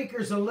your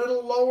rakers a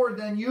little lower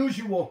than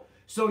usual.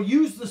 So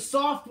use the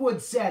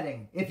softwood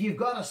setting. If you've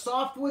got a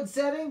softwood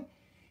setting,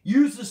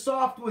 use the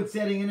softwood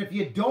setting. And if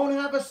you don't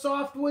have a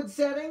softwood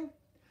setting,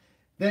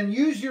 then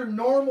use your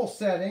normal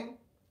setting.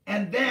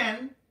 And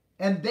then,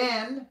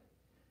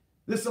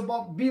 this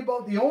will be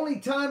about the only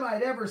time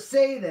I'd ever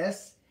say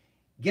this,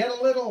 get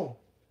a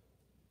little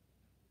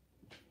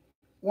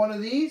one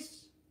of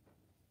these,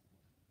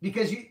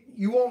 because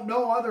you won't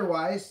know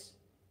otherwise.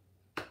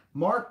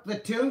 Mark the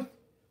tooth,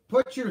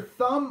 put your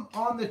thumb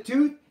on the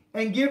tooth,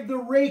 and give the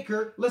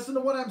raker, listen to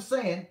what I'm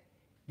saying,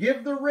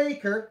 give the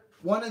raker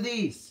one of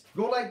these.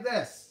 Go like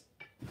this.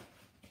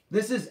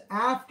 This is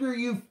after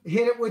you've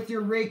hit it with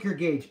your raker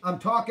gauge. I'm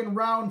talking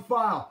round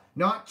file,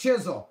 not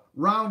chisel,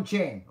 round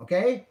chain,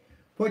 okay?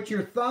 Put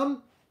your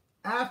thumb,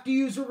 after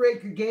you use a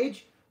raker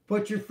gauge,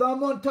 put your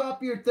thumb on top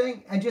of your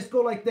thing and just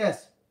go like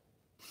this.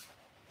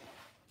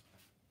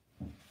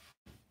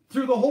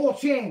 Through the whole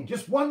chain,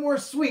 just one more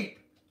sweep,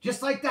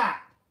 just like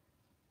that.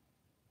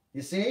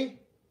 You see?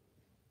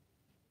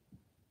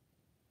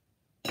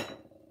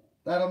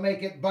 That'll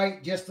make it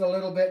bite just a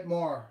little bit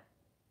more.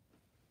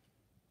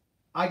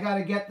 I got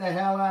to get the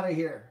hell out of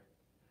here.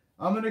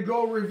 I'm going to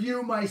go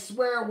review my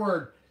swear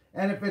word.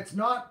 And if it's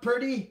not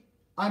pretty,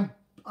 I'm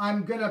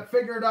going to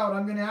figure it out.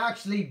 I'm going to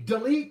actually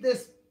delete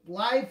this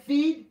live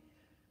feed,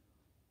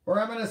 or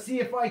I'm going to see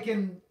if I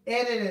can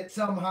edit it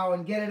somehow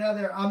and get it out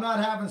there. I'm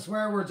not having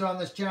swear words on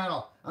this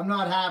channel. I'm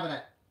not having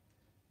it.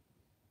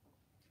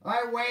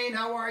 Hi, Wayne.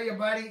 How are you,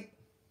 buddy?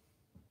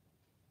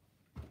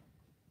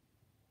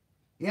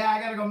 Yeah,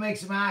 I got to go make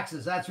some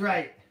axes. That's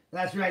right.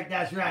 That's right.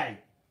 That's right.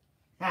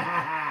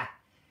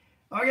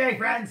 Okay,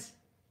 friends.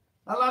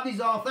 I love these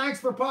all. Thanks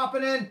for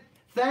popping in.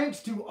 Thanks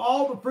to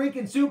all the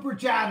freaking super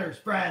chatters,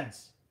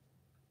 friends.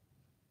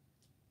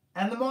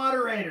 And the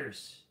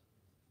moderators.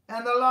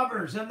 And the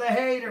lovers and the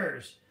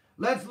haters.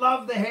 Let's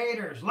love the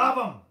haters. Love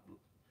them.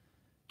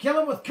 Kill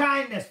them with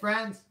kindness,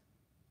 friends.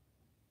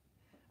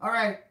 All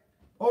right.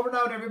 Over and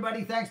out,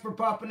 everybody. Thanks for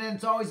popping in.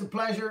 It's always a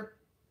pleasure.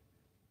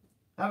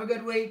 Have a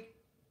good week.